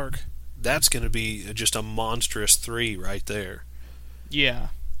 and Clark, that's going to be just a monstrous three right there. Yeah.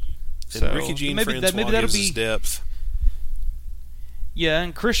 And So, Ricky Jean maybe Francois that'll gives be us depth. Yeah,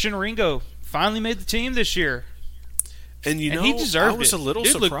 and Christian Ringo finally made the team this year. And he deserved I was it. a little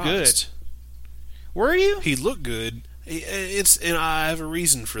Dude looked surprised. Were you? He looked good. And I have a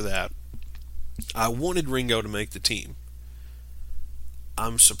reason for that. I wanted Ringo to make the team.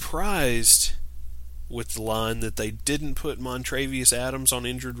 I'm surprised with the line that they didn't put Montravius Adams on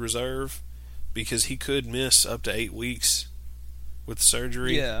injured reserve because he could miss up to 8 weeks with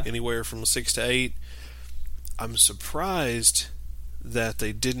surgery, anywhere from 6 to 8. I'm surprised that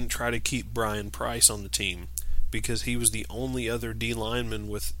they didn't try to keep Brian Price on the team because he was the only other D lineman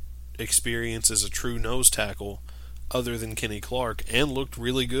with experience as a true nose tackle other than Kenny Clark and looked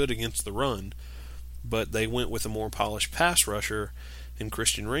really good against the run. But they went with a more polished pass rusher in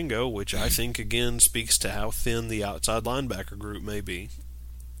Christian Ringo, which I think again speaks to how thin the outside linebacker group may be.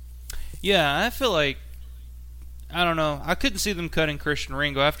 Yeah, I feel like, I don't know, I couldn't see them cutting Christian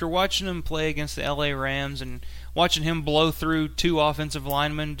Ringo. After watching him play against the LA Rams and watching him blow through 2 offensive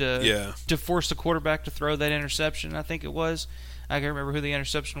linemen to force the quarterback to throw that interception, I think it was. I can't remember who the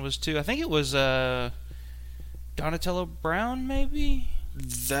interception was to. I think it was Donatello Brown, maybe?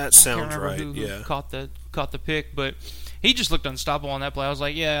 That sounds right, who caught the pick, but he just looked unstoppable on that play. I was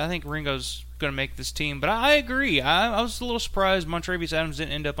like, yeah, I think Ringo's going to make this team. But I agree. I was a little surprised Montravius Adams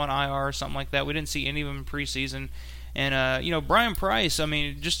didn't end up on IR or something like that. We didn't see any of him in preseason. And, Brian Price, I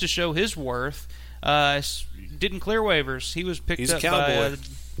mean, just to show his worth, didn't clear waivers. He was picked up by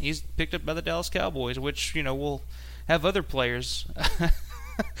he's picked up by the Dallas Cowboys, which, will have other players.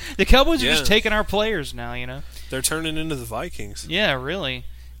 The Cowboys are just taking our players now, They're turning into the Vikings. Yeah, really.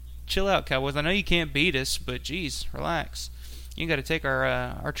 Chill out, Cowboys. I know you can't beat us, but geez, relax. You got to take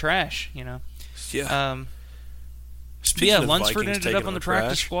our trash, Yeah. Lunsford ended up on the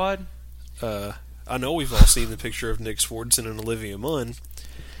practice squad. I know we've all seen the picture of Nick Swardson and Olivia Munn.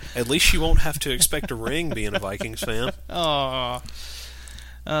 At least you won't have to expect a ring being a Vikings fan. Oh,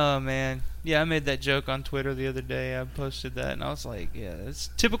 man. Yeah, I made that joke on Twitter the other day. I posted that, and I was like, yeah,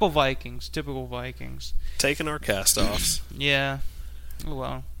 it's typical Vikings. Taking our cast-offs. Yeah. Oh,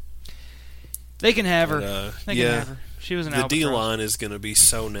 well. They can have her. They can have her. She was an albatross. The D-line is going to be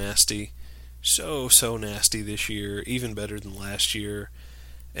so nasty. So nasty this year. Even better than last year.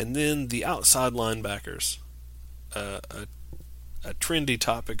 And then the outside linebackers. A trendy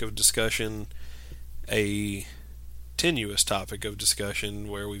topic of discussion. A tenuous topic of discussion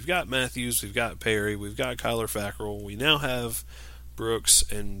where we've got Matthews, we've got Perry, we've got Kyler Fackrell, we now have Brooks,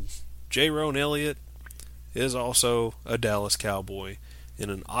 and Jayrone Elliott is also a Dallas Cowboy. In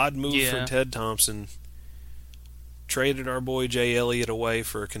an odd move from Ted Thompson, traded our boy Jay Elliott away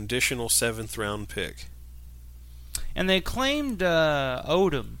for a conditional 7th round pick. And they claimed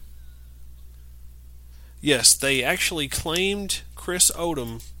Odom. Yes, they actually claimed Chris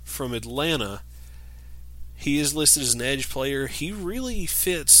Odom from Atlanta. He is listed as an edge player. He really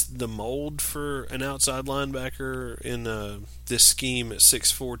fits the mold for an outside linebacker in this scheme at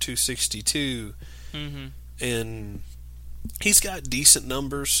 6'4", 262. Mm-hmm. And he's got decent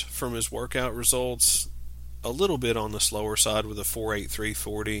numbers from his workout results. A little bit on the slower side with a 4.8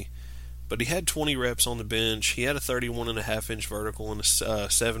 340. But he had 20 reps on the bench. He had a 31.5-inch vertical and a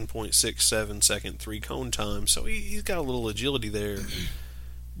 7.67 second 3-cone time. So he's got a little agility there.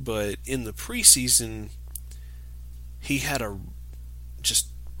 But in the preseason, he had a just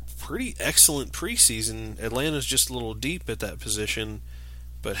pretty excellent preseason. Atlanta's just a little deep at that position,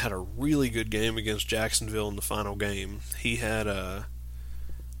 but had a really good game against Jacksonville in the final game. He had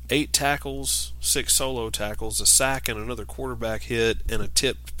 8 tackles, 6 solo tackles, a sack and another quarterback hit, and a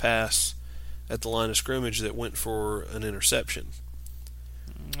tipped pass at the line of scrimmage that went for an interception.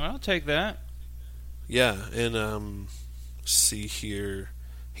 I'll take that. Yeah, and let's see here.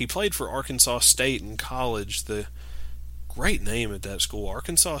 He played for Arkansas State in college. The great name at that school,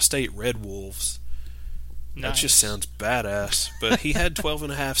 Arkansas State Red Wolves. Nice. That just sounds badass. But he had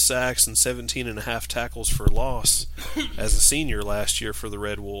 12.5 sacks and 17.5 tackles for loss as a senior last year for the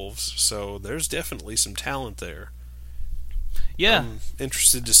Red Wolves. So there's definitely some talent there. Yeah. I'm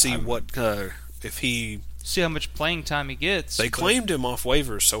interested to see if he... See how much playing time he gets. They claimed him off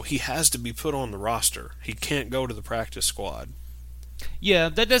waivers, so he has to be put on the roster. He can't go to the practice squad. Yeah,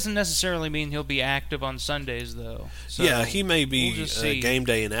 that doesn't necessarily mean he'll be active on Sundays, though. So yeah, he may be we'll game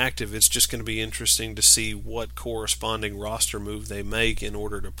day inactive. It's just going to be interesting to see what corresponding roster move they make in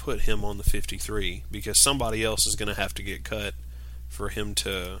order to put him on the 53, because somebody else is going to have to get cut for him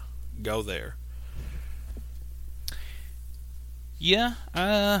to go there. Yeah,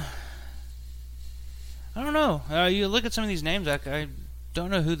 I don't know. You look at some of these names, I don't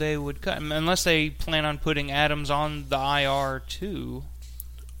know who they would cut, unless they plan on putting Adams on the IR too.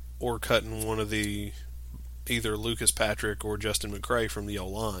 Or cutting one of the either Lucas Patrick or Justin McCray from the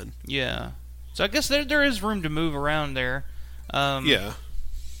O-line. Yeah. So I guess there is room to move around there. Yeah.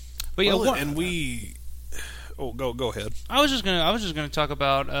 But well, yeah, and we. Oh, go ahead. I was just gonna talk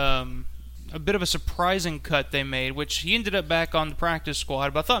about a bit of a surprising cut they made, which he ended up back on the practice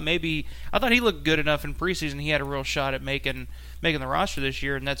squad. But I thought he looked good enough in preseason. He had a real shot at making the roster this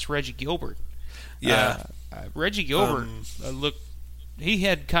year, and that's Reggie Gilbert. Yeah. Reggie Gilbert looked. He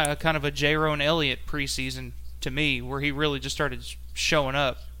had kind of a Jaron Elliott preseason to me, where he really just started showing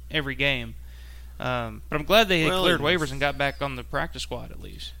up every game. But I'm glad they had cleared waivers and got back on the practice squad at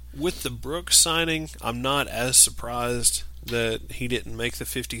least. With the Brooks signing, I'm not as surprised that he didn't make the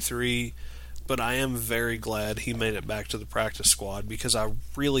 53, but I am very glad he made it back to the practice squad because I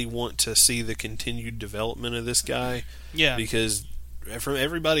really want to see the continued development of this guy. Yeah. Because from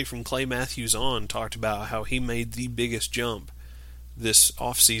everybody from Clay Matthews on talked about how he made the biggest jump this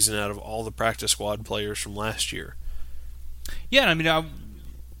offseason out of all the practice squad players from last year. Yeah, I mean,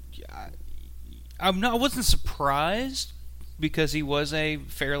 I wasn't surprised because he was a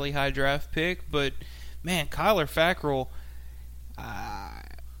fairly high draft pick, but man, Kyler Fackrell,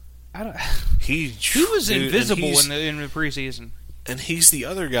 he was invisible in the preseason. And he's the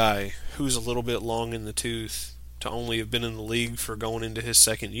other guy who's a little bit long in the tooth to only have been in the league for going into his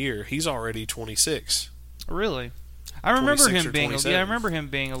second year. He's already 26. Really? I remember him being. 27. Yeah, I remember him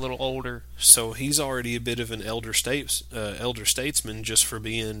being a little older. So he's already a bit of an elder statesman just for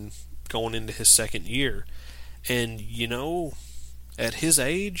going into his second year. And at his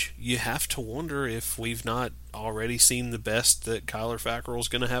age, you have to wonder if we've not already seen the best that Kyler Fackrell's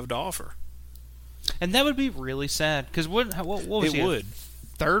going to have to offer. And that would be really sad because what was he? It would.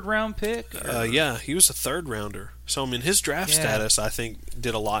 Third round pick? Yeah, he was a third rounder. So I mean, his draft status I think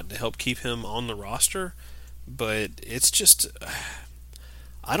did a lot to help keep him on the roster. But it's just,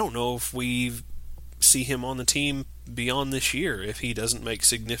 I don't know if we see him on the team beyond this year if he doesn't make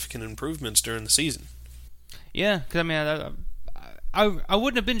significant improvements during the season. Yeah, because I mean, I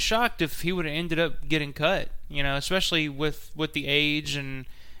wouldn't have been shocked if he would have ended up getting cut. Especially with the age and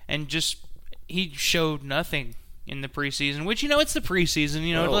just he showed nothing in the preseason. Which it's the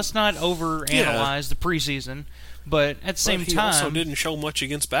preseason. Let's not overanalyze the preseason. But at the same time, he also didn't show much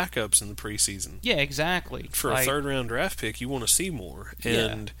against backups in the preseason. Yeah, exactly. For a third-round draft pick, you want to see more.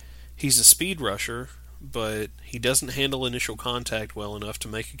 And he's a speed rusher, but he doesn't handle initial contact well enough to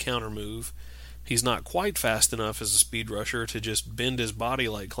make a counter move. He's not quite fast enough as a speed rusher to just bend his body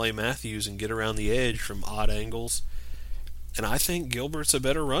like Clay Matthews and get around the edge from odd angles. And I think Gilbert's a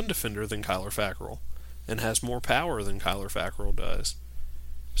better run defender than Kyler Fackrell and has more power than Kyler Fackrell does.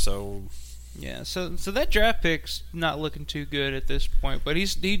 So... Yeah, so that draft pick's not looking too good at this point, but he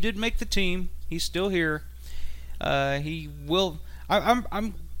did make the team. He's still here. He will.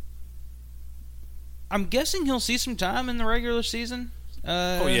 I'm guessing he'll see some time in the regular season.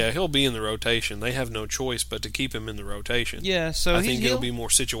 He'll be in the rotation. They have no choice but to keep him in the rotation. Yeah, so I think it'll be more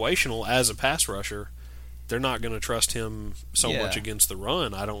situational as a pass rusher. They're not going to trust him so much against the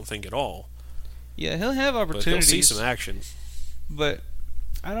run. I don't think at all. Yeah, he'll have opportunities. But he'll see some action. But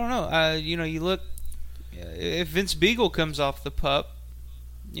I don't know. You look, if Vince Beagle comes off the pup,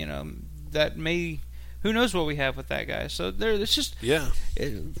 that may. Who knows what we have with that guy? So it's just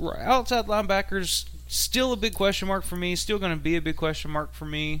outside linebackers still a big question mark for me. Still going to be a big question mark for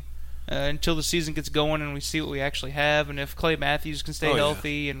me until the season gets going and we see what we actually have, and if Clay Matthews can stay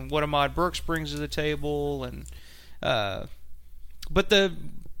healthy, and what Ahmad Brooks brings to the table, and but the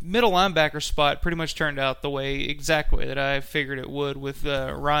middle linebacker spot pretty much turned out the exact way that I figured it would with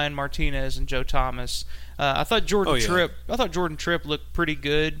Ryan Martinez and Joe Thomas. I thought Jordan Tripp looked pretty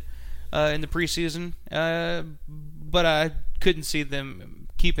good in the preseason, but I couldn't see them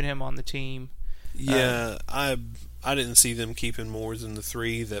keeping him on the team. Yeah, I didn't see them keeping more than the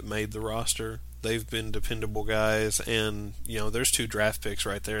three that made the roster. They've been dependable guys, and there's 2 draft picks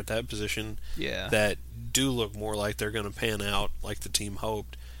right there at that position that do look more like they're going to pan out like the team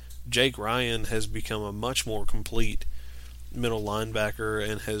hoped. Jake Ryan has become a much more complete middle linebacker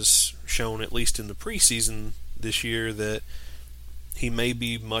and has shown, at least in the preseason this year, that he may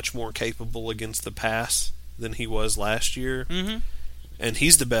be much more capable against the pass than he was last year. Mm-hmm. And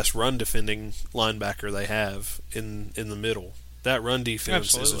he's the best run defending linebacker they have in the middle. That run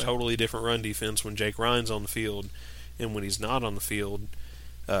defense is a totally different run defense when Jake Ryan's on the field and when he's not on the field.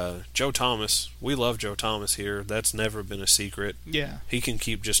 Joe Thomas, we love Joe Thomas here. That's never been a secret. Yeah. He can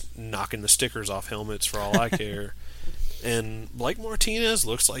keep just knocking the stickers off helmets for all I care. And Blake Martinez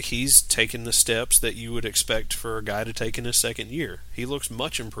looks like he's taken the steps that you would expect for a guy to take in his second year. He looks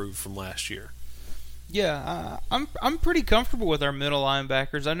much improved from last year. Yeah, I'm pretty comfortable with our middle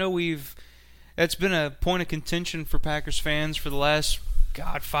linebackers. I know it's been a point of contention for Packers fans for the last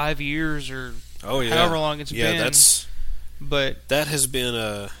 5 years or however long it's been. Yeah, but that has been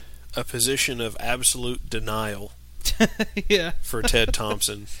a position of absolute denial yeah. for Ted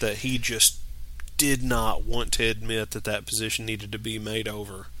Thompson, that he just did not want to admit that position needed to be made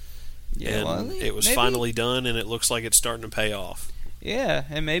over. Yeah, and it was finally done, and it looks like it's starting to pay off. Yeah,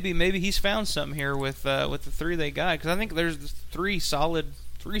 and maybe he's found something here with the three they got, because I think there's three solid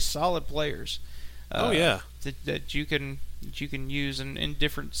players. That you can use in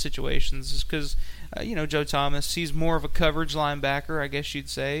different situations. Because Joe Thomas, he's more of a coverage linebacker, I guess you'd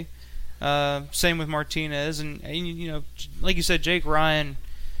say. Same with Martinez, and like you said, Jake Ryan.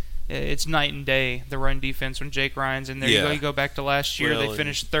 It's night and day, the run defense when Jake Ryan's in there. Yeah. You go back to last year, they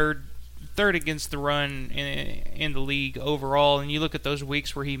finished third against the run in the league overall, and you look at those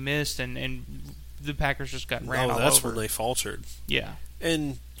weeks where he missed, and the Packers just got ran all over. That's when they faltered. Yeah.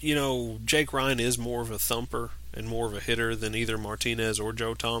 And, Jake Ryan is more of a thumper and more of a hitter than either Martinez or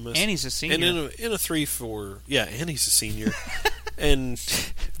Joe Thomas. And he's a senior. And in a 3-4, and he's a senior. And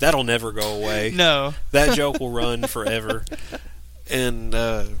that'll never go away. No. That joke will run forever. And,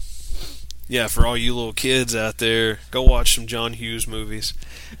 for all you little kids out there, go watch some John Hughes movies.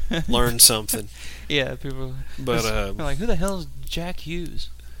 Learn something. Yeah, people. But they're like, who the hell is Jack Hughes?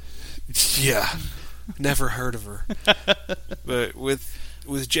 Yeah, never heard of her. But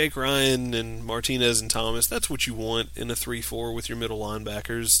with Jake Ryan and Martinez and Thomas, that's what you want in a 3-4 with your middle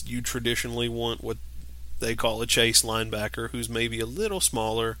linebackers. You traditionally want what they call a chase linebacker, who's maybe a little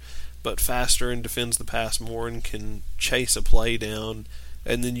smaller, but faster and defends the pass more and can chase a play down.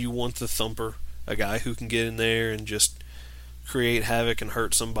 And then you want the thumper, a guy who can get in there and just create havoc and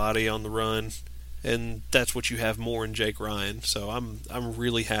hurt somebody on the run. And that's what you have more in Jake Ryan. So I'm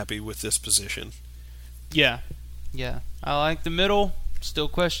really happy with this position. Yeah. I like the middle. Still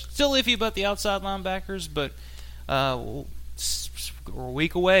iffy about the outside linebackers, but we're a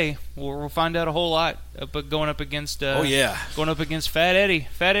week away. We'll find out a whole lot. But going up against going up against Fat Eddie.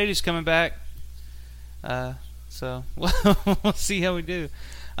 Fat Eddie's coming back. So we'll see how we do.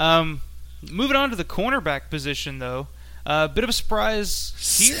 Moving on to the cornerback position, though. Bit of a surprise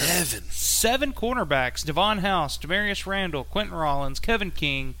here. 7 cornerbacks. Devon House, Demarius Randall, Quentin Rollins, Kevin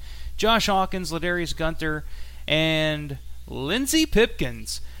King, Josh Hawkins, Ladarius Gunter, and Lindsey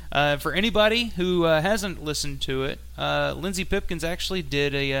Pipkins. For anybody who hasn't listened to it, Lindsey Pipkins actually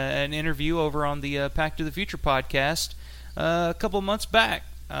did an interview over on the Pack to the Future podcast a couple of months back.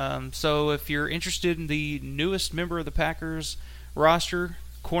 So if you're interested in the newest member of the Packers roster,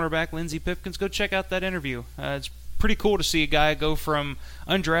 cornerback Lindsey Pipkins, go check out that interview. It's pretty cool to see a guy go from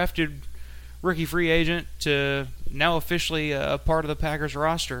undrafted rookie free agent to now officially a part of the Packers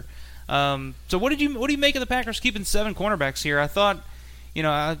roster. So what do you make of the Packers keeping 7 cornerbacks here? I thought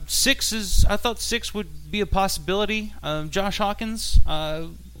 6 would be a possibility. Josh Hawkins.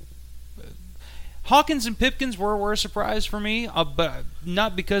 Hawkins and Pipkins were a surprise for me, but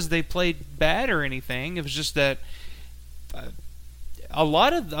not because they played bad or anything. It was just that a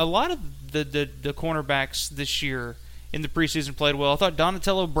lot of the cornerbacks this year in the preseason played well. I thought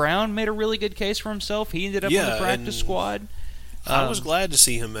Donatello Brown made a really good case for himself. He ended up on the practice squad. I was glad to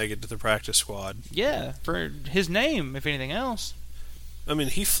see him make it to the practice squad. Yeah, for his name, if anything else. I mean,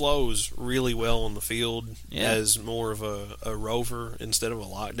 he flows really well on the field as more of a rover instead of a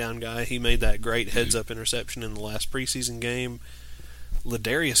lockdown guy. He made that great heads-up interception in the last preseason game.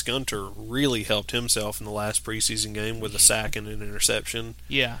 Ladarius Gunter really helped himself in the last preseason game with a sack and an interception.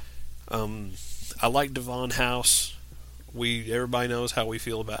 Yeah. I like Devon House. Everybody knows how we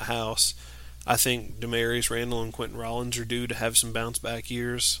feel about House. I think Demarius Randall and Quentin Rollins are due to have some bounce-back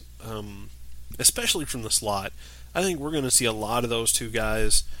years, especially from the slot. I think we're going to see a lot of those two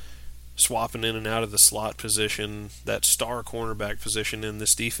guys swapping in and out of the slot position, that star cornerback position in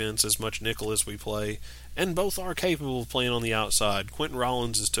this defense, as much nickel as we play. And both are capable of playing on the outside. Quentin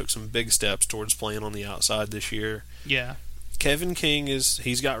Rollins has took some big steps towards playing on the outside this year. Yeah. Kevin King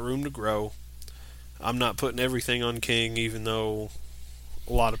he's got room to grow. I'm not putting everything on King, even though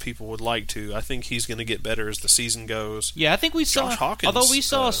a lot of people would like to. I think he's going to get better as the season goes. Yeah, I think we saw. Josh Hawkins, although we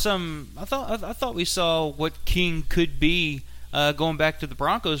saw I thought we saw what King could be going back to the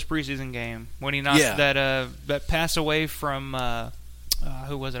Broncos preseason game when he knocked that pass away from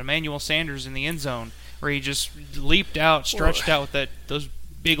who was it? Emmanuel Sanders in the end zone, where he just leaped out, stretched out with those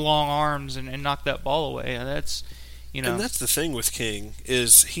big long arms and knock that ball away. And that's, And that's the thing with King,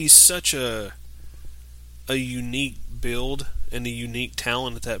 is he's such a unique build and a unique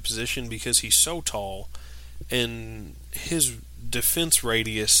talent at that position because he's so tall and his defense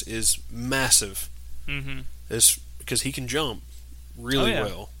radius is massive. Mm-hmm. It's because he can jump really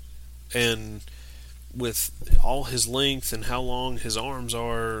well. And with all his length and how long his arms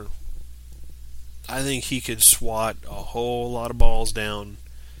are, I think he could swat a whole lot of balls down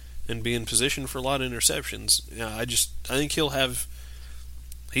and be in position for a lot of interceptions. I think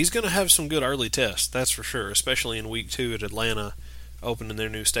he's going to have some good early tests, that's for sure, especially in week 2 at Atlanta, opening their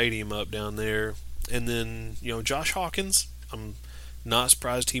new stadium up down there. And then, Josh Hawkins, I'm not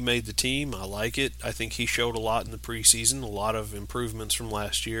surprised he made the team. I like it. I think he showed a lot in the preseason, a lot of improvements from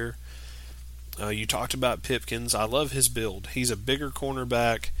last year. You talked about Pipkins. I love his build. He's a bigger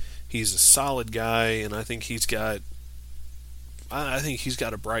cornerback. He's a solid guy, and I think he's got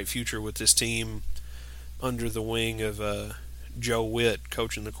a bright future with this team under the wing of Joe Witt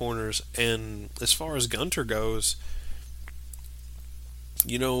coaching the corners. And as far as Gunter goes,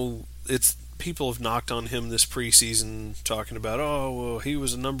 it's people have knocked on him this preseason, talking about, he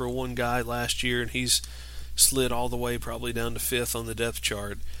was a number 1 guy last year, and he's slid all the way probably down to 5th on the depth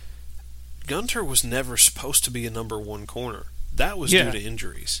chart. Gunter was never supposed to be a number 1 corner. That was due to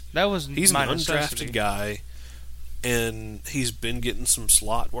injuries. He's an undrafted guy, and he's been getting some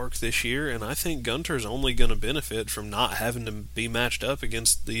slot work this year, and I think Gunter's only going to benefit from not having to be matched up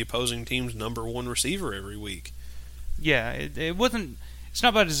against the opposing team's number 1 receiver every week. Yeah, it wasn't. It's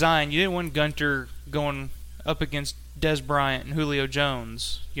not by design. You didn't want Gunter going up against Des Bryant and Julio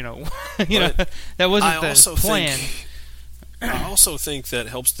Jones. That wasn't the plan. I also think that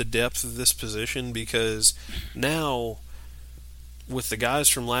helps the depth of this position, because now, with the guys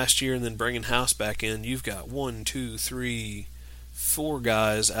from last year and then bringing House back in, you've got 1, 2, 3, 4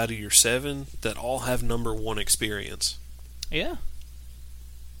 guys out of your 7 that all have number 1 experience. Yeah.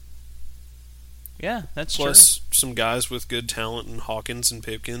 Yeah, that's true. Plus some guys with good talent in Hawkins and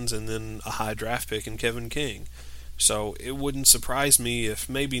Pipkins, and then a high draft pick in Kevin King. So it wouldn't surprise me if,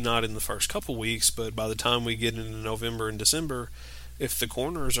 maybe not in the first couple weeks, but by the time we get into November and December, if the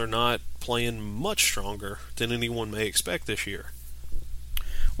corners are not playing much stronger than anyone may expect this year.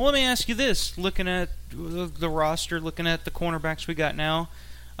 Well, let me ask you this. Looking at the roster, looking at the cornerbacks we got now,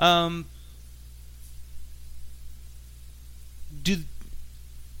 will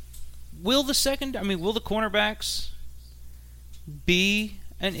the cornerbacks be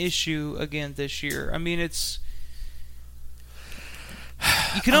an issue again this year? I mean, you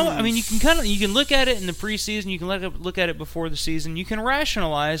can look at it in the preseason. You can look at it before the season. You can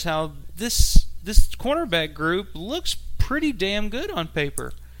rationalize how this cornerback group looks pretty damn good on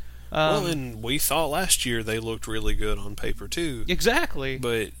paper. And we thought last year they looked really good on paper too. Exactly.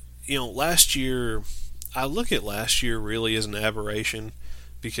 But last year, I look at last year really as an aberration,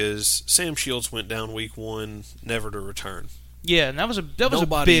 because Sam Shields went down week 1, never to return. Yeah, and that was a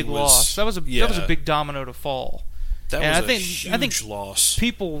big loss. That was a big domino to fall. That was a huge loss.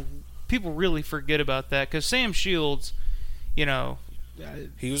 People really forget about that, because Sam Shields, he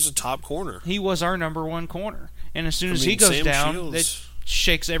was a top corner. He was our number 1 corner, and as soon as he goes down, it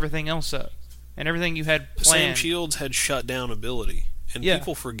shakes everything else up, and everything you had planned. Sam Shields had shutdown ability, and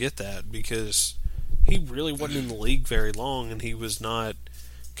people forget that, because he really wasn't in the league very long, and he was not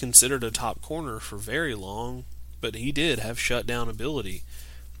considered a top corner for very long, but he did have shutdown ability.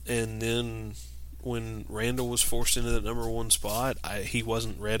 And then when Randall was forced into the number 1 spot, he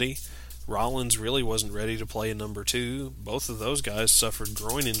wasn't ready. Rollins really wasn't ready to play a number 2. Both of those guys suffered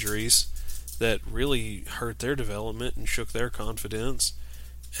groin injuries that really hurt their development and shook their confidence.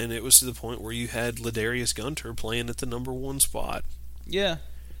 And it was to the point where you had Ladarius Gunter playing at the number 1 spot. Yeah.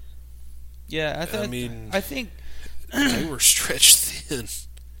 Yeah, I think they were stretched thin.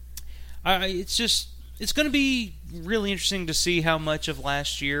 It's going to be really interesting to see how much of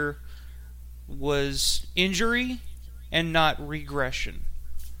last year was injury and not regression.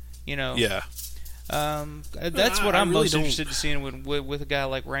 Yeah. That's what I'm most interested in seeing with a guy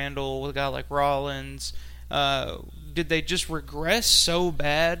like Randall, with a guy like Rollins. Did they just regress so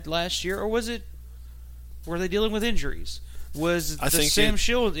bad last year, or were they dealing with injuries? Was the Sam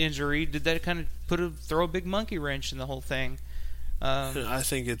Shields injury, did that kind of throw a big monkey wrench in the whole thing? I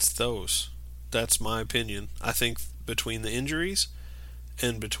think it's those. That's my opinion. I think between the injuries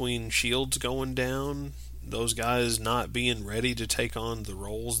and between Shields going down, those guys not being ready to take on the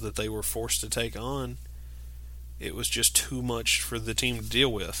roles that they were forced to take on, it was just too much for the team to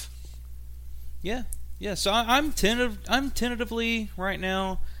deal with. Yeah. So I'm tentatively right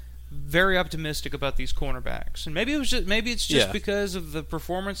now very optimistic about these cornerbacks, and maybe it's just because of the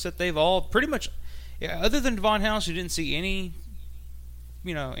performance that they've all pretty much, other than Devon House, who didn't see any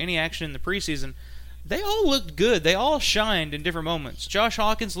action in the preseason. They all looked good. They all shined in different moments. Josh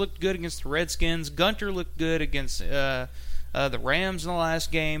Hawkins looked good against the Redskins. Gunter looked good against the Rams in the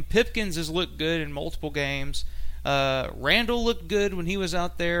last game. Pipkins has looked good in multiple games. Randall looked good when he was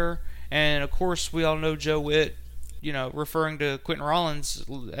out there. And, of course, we all know Joe Witt, referring to Quentin Rollins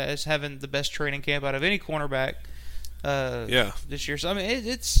as having the best training camp out of any cornerback this year. So, I mean,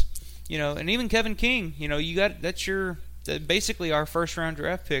 it's, and even Kevin King, that's basically our first-round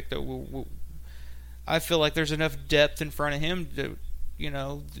draft pick that I feel like there's enough depth in front of him to,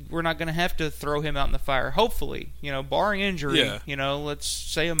 we're not going to have to throw him out in the fire. Hopefully, barring injury, let's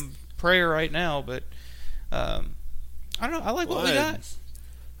say a prayer right now. But I don't know. I like what we got.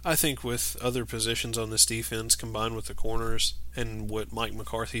 I think with other positions on this defense combined with the corners and what Mike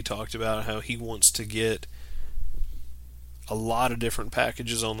McCarthy talked about, how he wants to get a lot of different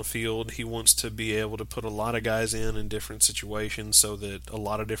packages on the field. He wants to be able to put a lot of guys in different situations so that a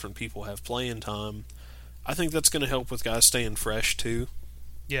lot of different people have playing time. I think that's going to help with guys staying fresh too.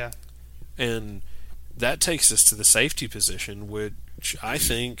 Yeah. And that takes us to the safety position, which I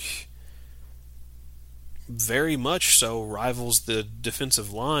think very much so rivals the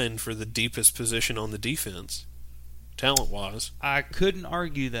defensive line for the deepest position on the defense, talent-wise. I couldn't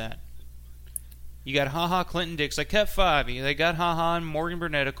argue that. You got HaHa, Clinton Dix. They kept 5. They got HaHa and Morgan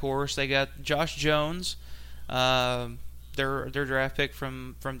Burnett, of course. They got Josh Jones, their draft pick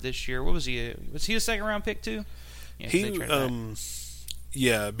from this year. What was he? Was he a second-round pick too?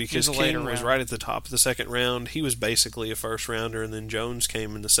 Yeah, because King was right at the top of the second round. He was basically a first-rounder, and then Jones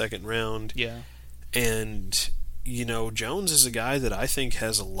came in the second round. Yeah. And, Jones is a guy that I think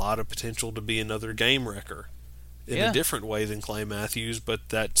has a lot of potential to be another game wrecker in a different way than Clay Matthews, but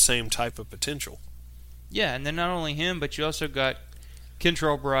that same type of potential. Yeah, and then not only him, but you also got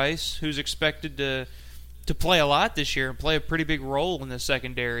Kentrell Bryce, who's expected to play a lot this year and play a pretty big role in the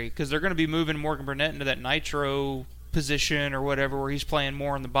secondary because they're going to be moving Morgan Burnett into that nitro position or whatever where he's playing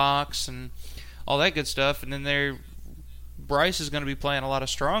more in the box and all that good stuff. And then Bryce is going to be playing a lot of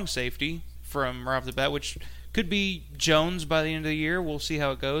strong safety from right off the bat, which could be Jones by the end of the year. We'll see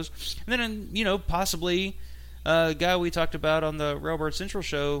how it goes. And then, possibly a guy we talked about on the Railbird Central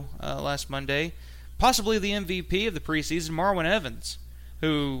show last Monday, possibly the MVP of the preseason, Marwin Evans,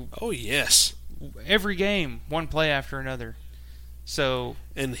 who... Oh, yes. Every game, one play after another. So...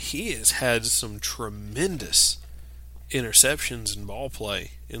 And he has had some tremendous interceptions and ball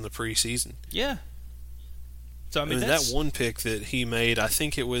play in the preseason. Yeah. So, I mean that one pick that he made, I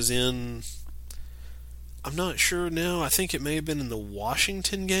think it was in... I'm not sure now. I think it may have been in the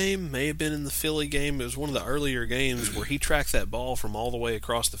Washington game, may have been in the Philly game. It was one of the earlier games where he tracked that ball from all the way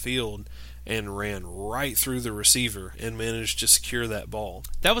across the field and ran right through the receiver and managed to secure that ball.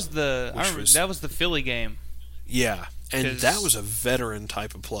 That was that was the Philly game. Yeah, and that was a veteran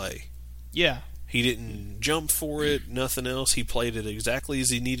type of play. Yeah. He didn't jump for it, nothing else. He played it exactly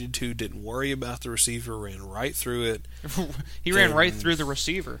as he needed to, didn't worry about the receiver, ran right through it. He ran right through the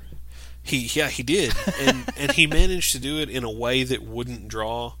receiver. He did, and he managed to do it in a way that wouldn't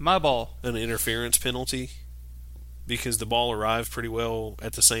draw an interference penalty because the ball arrived pretty well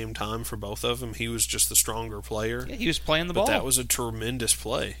at the same time for both of them. He was just the stronger player. Yeah, he was playing the ball. But that was a tremendous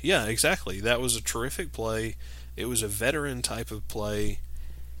play. Yeah, exactly. That was a terrific play. It was a veteran type of play,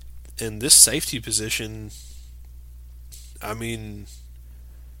 and this safety position, I mean...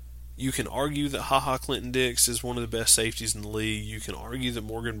 You can argue that HaHa Clinton Dix is one of the best safeties in the league. You can argue that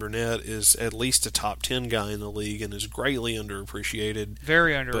Morgan Burnett is at least a top 10 guy in the league and is greatly underappreciated.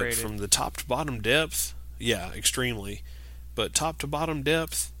 Very underrated. But from the top to bottom depth, yeah, extremely. But top to bottom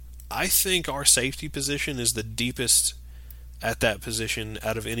depth, I think our safety position is the deepest at that position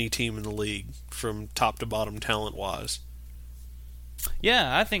out of any team in the league from top to bottom talent-wise.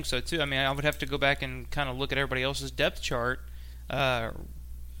 Yeah, I think so too. I mean, I would have to go back and kind of look at everybody else's depth chart.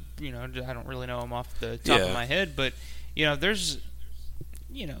 I don't really know them off the top of my head, but there's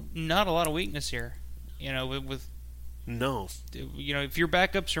not a lot of weakness here. With no, if your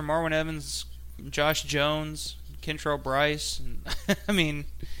backups are Marwin Evans, Josh Jones, Kentrell Bryce, and I mean,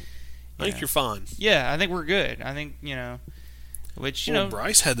 I think you're fine. Yeah, I think we're good. I think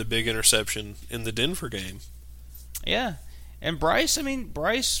Bryce had the big interception in the Denver game. Yeah, and Bryce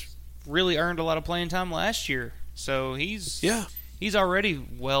really earned a lot of playing time last year, so he's already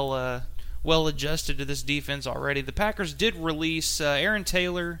well adjusted to this defense already. The Packers did release Aaron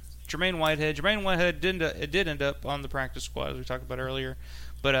Taylor, Jermaine Whitehead. Jermaine Whitehead did end up on the practice squad, as we talked about earlier.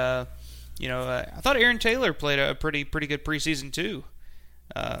 But I thought Aaron Taylor played a pretty good preseason too.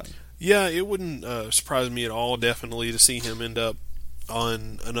 Yeah, it wouldn't surprise me at all, definitely, to see him end up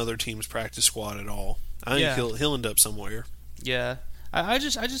on another team's practice squad at all. I think he'll end up somewhere. Yeah, I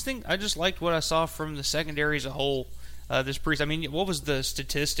just think I just liked what I saw from the secondary as a whole this preseason. I mean, what was the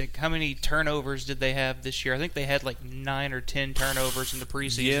statistic? How many turnovers did they have this year? I think they had like 9 or 10 turnovers in the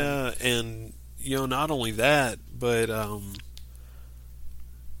preseason. Yeah, and not only that, but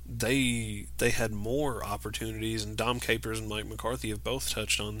they had more opportunities, and Dom Capers and Mike McCarthy have both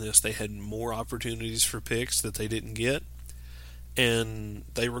touched on this. They had more opportunities for picks that they didn't get, and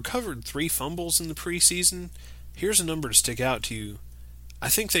they recovered 3 fumbles in the preseason. Here's a number to stick out to you. I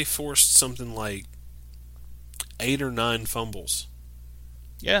think they forced something like 8 or 9 fumbles.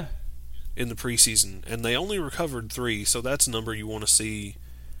 Yeah. In the preseason, and they only recovered 3, so that's a number you want to see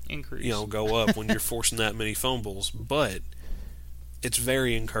increase. Go up when you're forcing that many fumbles, but it's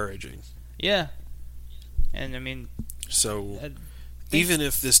very encouraging. Yeah. And I mean, so even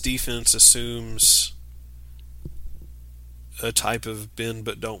if this defense assumes a type of bend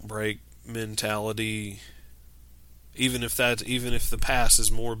but don't break mentality, even if the pass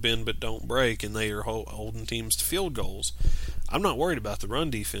is more bend but don't break and they are holding teams to field goals, I'm not worried about the run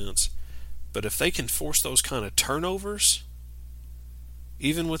defense. But if they can force those kind of turnovers,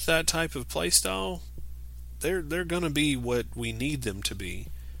 even with that type of play style, they're going to be what we need them to be.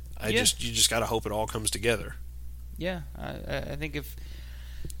 You just got to hope it all comes together. Yeah, I think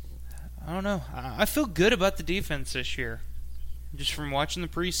I don't know. I feel good about the defense this year. Just from watching the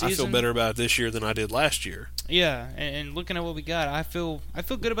preseason, I feel better about it this year than I did last year. Yeah, and looking at what we got, I feel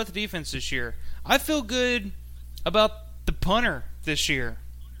good about the defense this year. I feel good about the punter this year.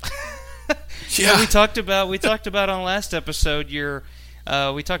 Yeah, we talked about on last episode.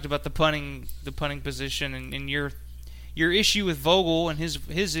 We talked about the punting position, and your issue with Vogel, and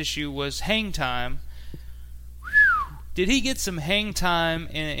his issue was hang time. Did he get some hang time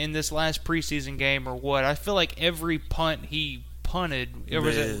in this last preseason game or what? I feel like every punt he punted, there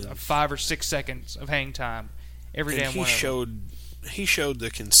was a 5 or 6 seconds of hang time every damn one. He showed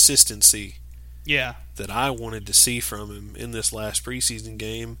the consistency. Yeah, that I wanted to see from him in this last preseason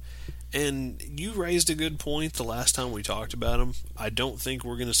game. And you raised a good point the last time we talked about him. I don't think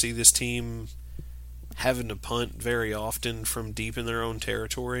we're going to see this team having to punt very often from deep in their own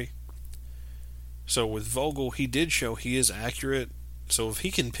territory. So with Vogel, he did show he is accurate. So if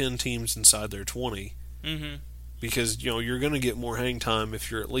he can pin teams inside their 20, because you're going to get more hang time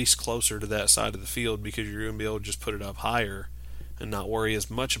if you're at least closer to that side of the field, because you're going to be able to just put it up higher and not worry as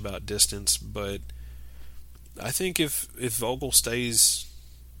much about distance. But I think if Vogel stays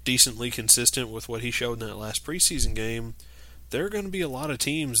decently consistent with what he showed in that last preseason game, there are going to be a lot of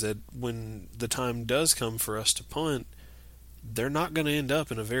teams that when the time does come for us to punt, they're not going to end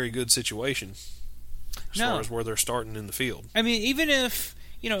up in a very good situation as far as where they're starting in the field. I mean, even if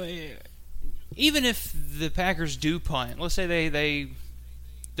the Packers do punt, let's say they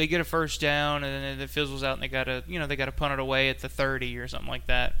get a first down and then it fizzles out and they got to punt it away at the 30 or something like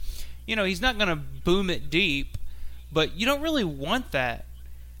that. He's not going to boom it deep, but you don't really want that.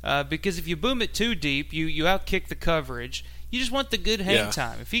 Because if you boom it too deep, you outkick the coverage. You just want the good hang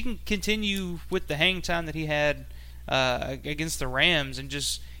time. If he can continue with the hang time that he had against the Rams, and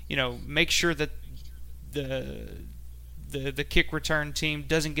just make sure that the kick return team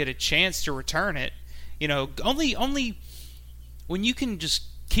doesn't get a chance to return it. Only when you can just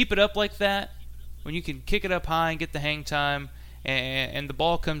keep it up like that, when you can kick it up high and get the hang time, and the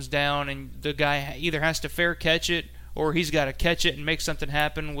ball comes down, and the guy either has to fair catch it, or he's got to catch it and make something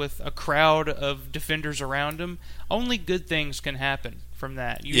happen with a crowd of defenders around him. Only good things can happen from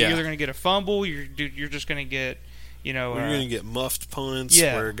that. You're either going to get a fumble, you're just going to get, you're going to get muffed punts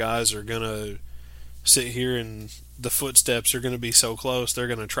where guys are going to sit here and the footsteps are going to be so close, they're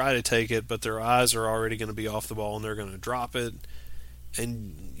going to try to take it, but their eyes are already going to be off the ball and they're going to drop it.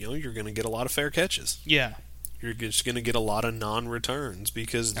 And, you're going to get a lot of fair catches. Yeah. You're just going to get a lot of non-returns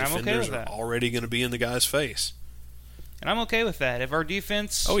because defenders are already going to be in the guy's face. And I'm okay with that. If our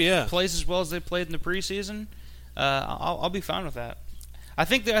defense plays as well as they played in the preseason, I'll be fine with that. I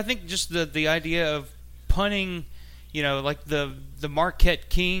think just the idea of punting, like the Marquette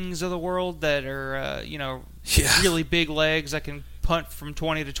Kings of the world that are really big legs that can punt from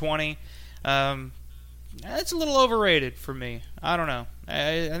 20 to 20. That's a little overrated for me. I don't know.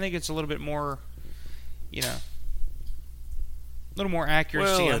 I think it's a little bit more, a little more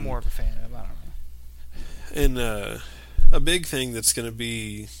accuracy. I'm more of a fan of. I don't know. And a big thing that's going to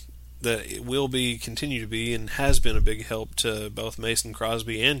be, that it will be, continue to be, and has been a big help to both Mason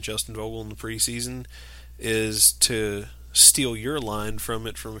Crosby and Justin Vogel in the preseason, is to steal your line from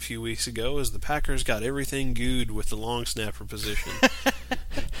a few weeks ago, is the Packers got everything good with the long snapper position.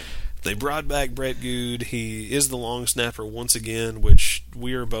 They brought back Brett Good. He is the long snapper once again, which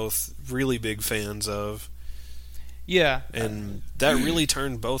we are both really big fans of. Yeah. And that really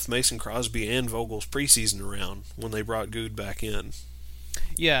turned both Mason Crosby and Vogel's preseason around when they brought Good back in.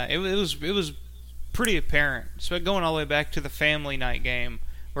 Yeah, it was pretty apparent. So going all the way back to the family night game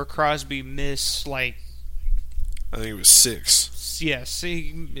where Crosby missed, like, I think it was 6. Yes,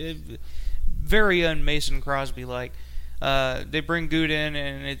 very un-Mason Crosby-like. They bring Good in,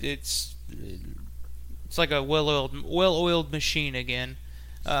 and it's like a well-oiled machine again.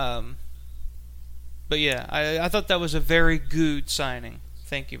 But yeah, I thought that was a very good signing.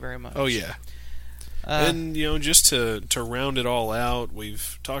 Thank you very much. Oh yeah. And just to round it all out,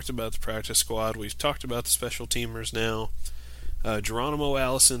 we've talked about the practice squad. We've talked about the special teamers now. Geronimo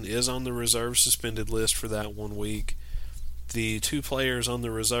Allison is on the reserve suspended list for that 1 week. The 2 players on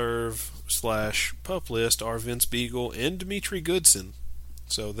the reserve / pup list are Vince Beagle and Dimitri Goodson.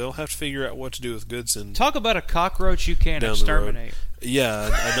 So they'll have to figure out what to do with Goodson. Talk about a cockroach you can't exterminate. Yeah,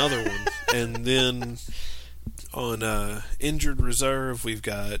 another one. And then on injured reserve, we've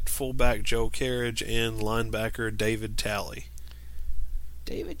got fullback Joe Carriage and linebacker David Talley.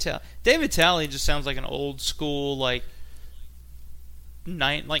 David Talley just sounds like an old school, like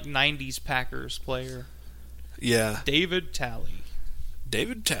 90s Packers player. Yeah. David Talley.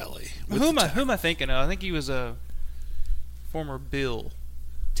 Who am I thinking of? I think he was a former Bill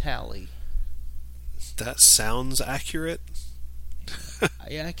Talley. That sounds accurate.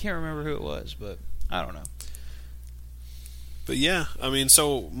 Yeah, I can't remember who it was, but I don't know. But yeah, I mean,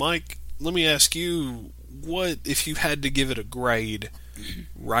 so Mike, let me ask you, what if you had to give it a grade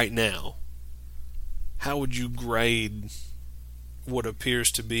right now? How would you grade what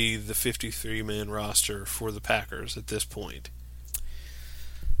appears to be the 53-man roster for the Packers at this point?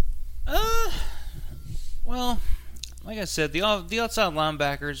 Well, like I said, the outside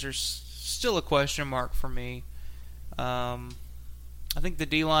linebackers are still a question mark for me. I think the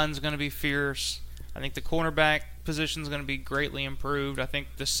D-line is going to be fierce. I think the cornerback position is going to be greatly improved. I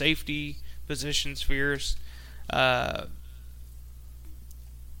think the safety position's fierce. Outside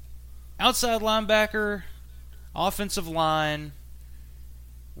linebacker, offensive line,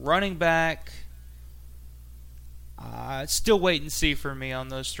 running back, still wait and see for me on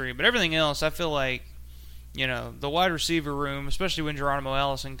those 3. But everything else, I feel like, the wide receiver room, especially when Geronimo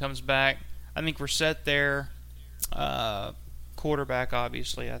Allison comes back, I think we're set there. Quarterback,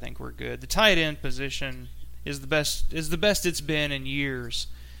 obviously, I think we're good. The tight end position is the best it's been in years,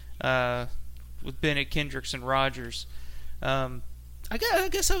 with Bennett, Kendricks, and Rodgers. I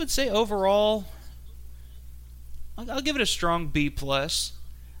guess I would say overall, I'll give it a strong B+.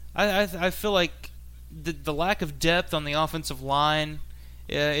 I feel like the lack of depth on the offensive line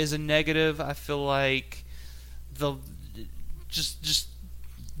is a negative. I feel like the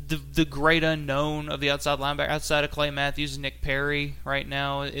great unknown of the outside linebacker, outside of Clay Matthews and Nick Perry right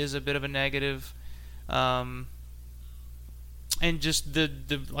now, is a bit of a negative. And just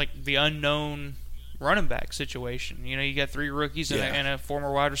the unknown running back situation. You got 3 rookies and a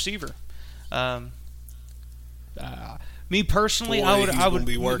former wide receiver. Me personally, I would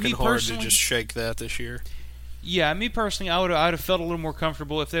be working hard to just shake that this year. Yeah, me personally, I'd have felt a little more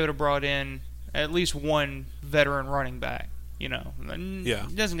comfortable if they would have brought in at least one veteran running back. Yeah.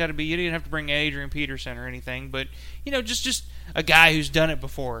 It doesn't got to be. You didn't have to bring Adrian Peterson or anything, but just a guy who's done it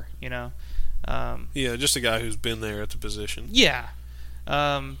before. Just a guy who's been there at the position. Yeah.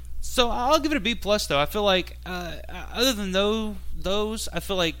 So I'll give it a B+ though. I feel like other than those, I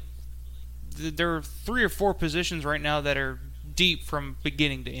feel like there are 3 or 4 positions right now that are deep from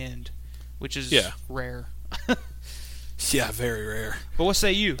beginning to end, which is rare. Yeah, very rare. But what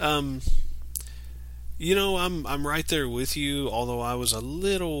say you? I'm right there with you, although I was a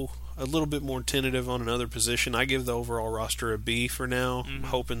little bit more tentative on another position. I give the overall roster a B for now. I'm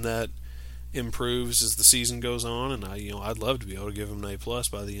hoping that improves as the season goes on, and I'd love to be able to give them an A+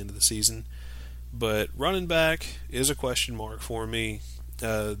 by the end of the season. But running back is a question mark for me.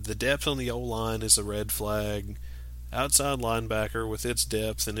 The depth on the O-line is a red flag. Outside linebacker with its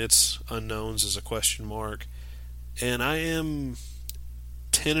depth and its unknowns is a question mark. And I am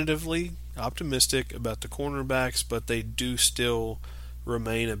tentatively optimistic about the cornerbacks, but they do still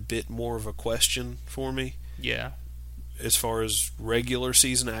remain a bit more of a question for me. Yeah. As far as regular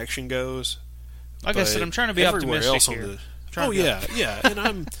season action goes. Like I said, I'm trying to be optimistic here.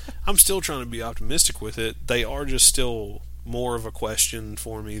 And I'm still trying to be optimistic with it. They are just still more of a question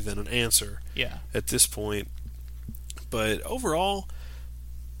for me than an answer. Yeah. At this point. But overall,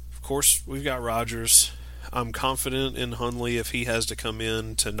 of course, we've got Rodgers. I'm confident in Hundley if he has to come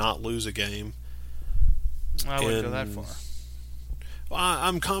in to not lose a game. I wouldn't go that far.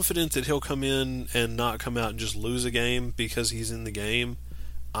 I'm confident that he'll come in and not come out and just lose a game because he's in the game.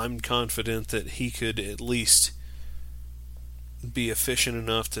 I'm confident that he could at least be efficient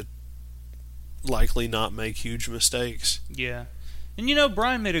enough to likely not make huge mistakes. Yeah. And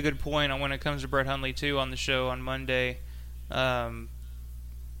Brian made a good point on when it comes to Brett Hundley too on the show on Monday when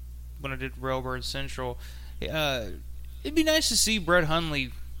I did Railbird Central. It'd be nice to see Brett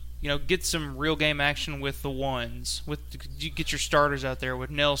Hundley get some real game action with the ones. You get your starters out there with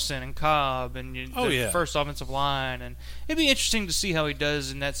Nelson and Cobb and the first offensive line, and it'd be interesting to see how he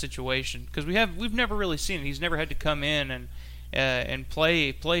does in that situation because we've never really seen it. He's never had to come in and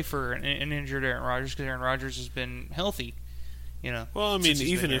play for an injured Aaron Rodgers because Aaron Rodgers has been healthy. Well, I mean,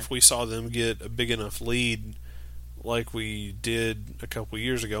 even if we saw them get a big enough lead like we did a couple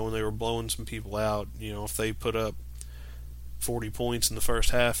years ago when they were blowing some people out, if they put up 40 points in the first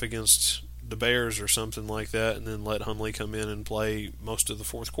half against the Bears or something like that, and then let Hundley come in and play most of the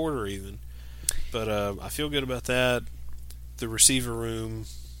fourth quarter even. But I feel good about that. The receiver room,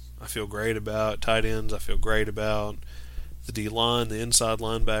 I feel great about. Tight ends, I feel great about. The D-line, the inside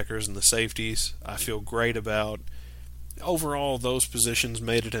linebackers, and the safeties, I feel great about. Overall, those positions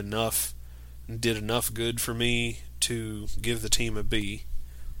made it enough and did enough good for me to give the team a B.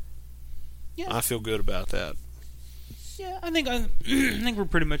 Yeah. I feel good about that. Yeah, I think we're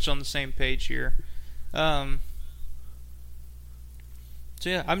pretty much on the same page here. So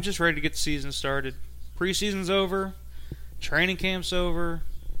yeah, I'm just ready to get the season started. Preseason's over, training camp's over,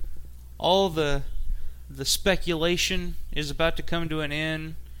 all the speculation is about to come to an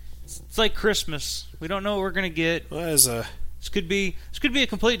end. It's like Christmas. We don't know what we're gonna get. Well, this could be a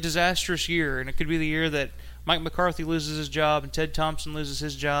complete disastrous year, and it could be the year that Mike McCarthy loses his job and Ted Thompson loses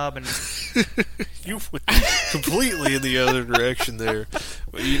his job, and you went completely in the other direction there.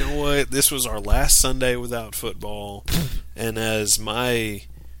 But you know what? This was our last Sunday without football, and as my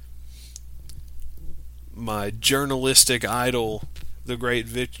journalistic idol, the great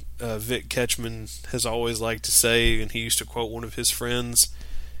Vic Ketchman, has always liked to say, and he used to quote one of his friends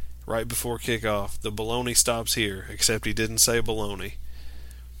right before kickoff, "The baloney stops here," except he didn't say baloney.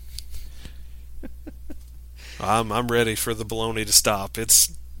 I'm ready for the baloney to stop.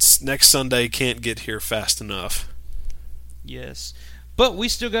 It's next Sunday can't get here fast enough. Yes. But we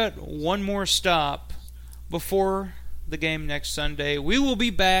still got one more stop before the game next Sunday. We will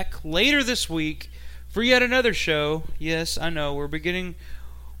be back later this week for yet another show. Yes, I know. We're beginning.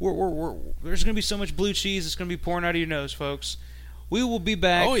 There's going to be so much blue cheese it's going to be pouring out of your nose, folks. We will be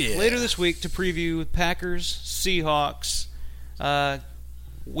back later this week to preview Packers, Seahawks.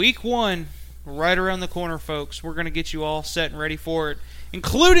 Week 1. Right around the corner, folks. We're going to get you all set and ready for it,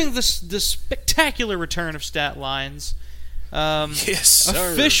 including the spectacular return of Stat Lines. Yes,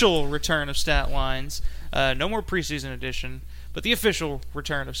 sir. Official return of Stat Lines. No more preseason edition, but the official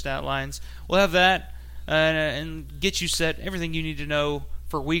return of Stat Lines. We'll have that and get you set, everything you need to know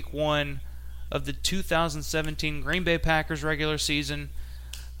for Week 1 of the 2017 Green Bay Packers regular season.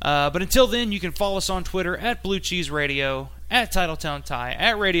 But until then, you can follow us on Twitter at Blue Cheese Radio, at Titletown Ty,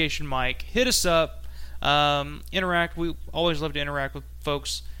 at Radiation Mike. Hit us up. Interact. We always love to interact with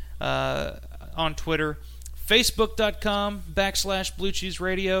folks on Twitter. Facebook.com/Blue Cheese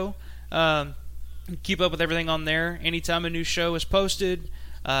Radio. Keep up with everything on there. Anytime a new show is posted,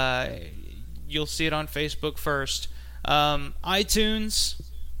 you'll see it on Facebook first. iTunes,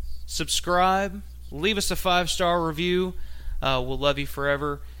 subscribe, leave us a 5-star review. We'll love you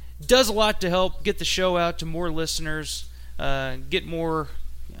forever. Does a lot to help get the show out to more listeners, get more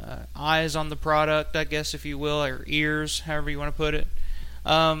eyes on the product, I guess, if you will, or ears, however you want to put it.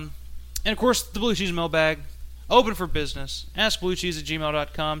 And, of course, the Blue Cheese Mailbag, open for business.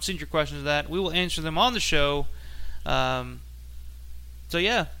 AskBlueCheese@gmail.com. Send your questions to that. We will answer them on the show. So,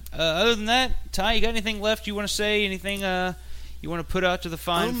 yeah. Other than that, Ty, you got anything left you want to say? Anything you want to put out to the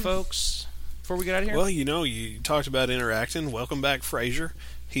fine folks before we get out of here? Well, you talked about interacting. Welcome back, Frazier.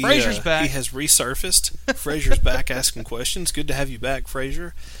 Frazier's back. He has resurfaced. Frazier's back asking questions. Good to have you back,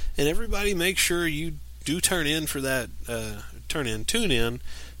 Frazier. And everybody, make sure you do tune in for the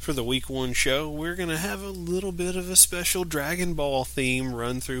Week 1 show. We're going to have a little bit of a special Dragon Ball theme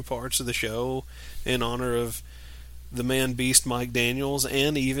run through parts of the show in honor of the man beast Mike Daniels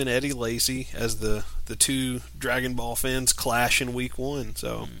and even Eddie Lacy as the two Dragon Ball fans clash in Week 1.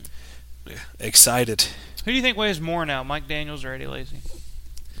 So, yeah, excited. Who do you think weighs more now, Mike Daniels or Eddie Lacy?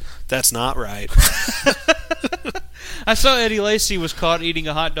 That's not right. I saw Eddie Lacy was caught eating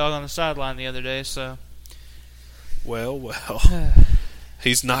a hot dog on the sideline the other day, so... Well.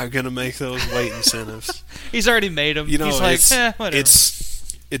 He's not going to make those weight incentives. He's already made them. He's like, whatever.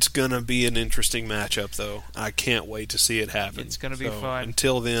 It's going to be an interesting matchup, though. I can't wait to see it happen. It's going to be fun.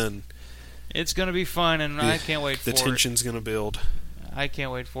 Until then, it's going to be fun, and I can't wait for it. The tension's going to build. I can't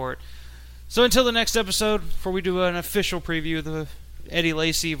wait for it. So until the next episode, before we do an official preview of the Eddie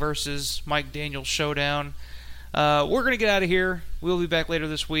Lacy versus Mike Daniels showdown, we're going to get out of here. We'll be back later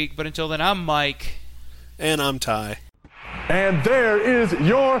this week, but until then, I'm Mike. And I'm Ty. And there is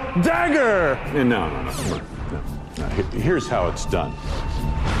your dagger! No. Here's how it's done.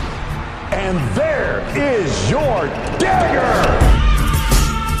 And there is your dagger!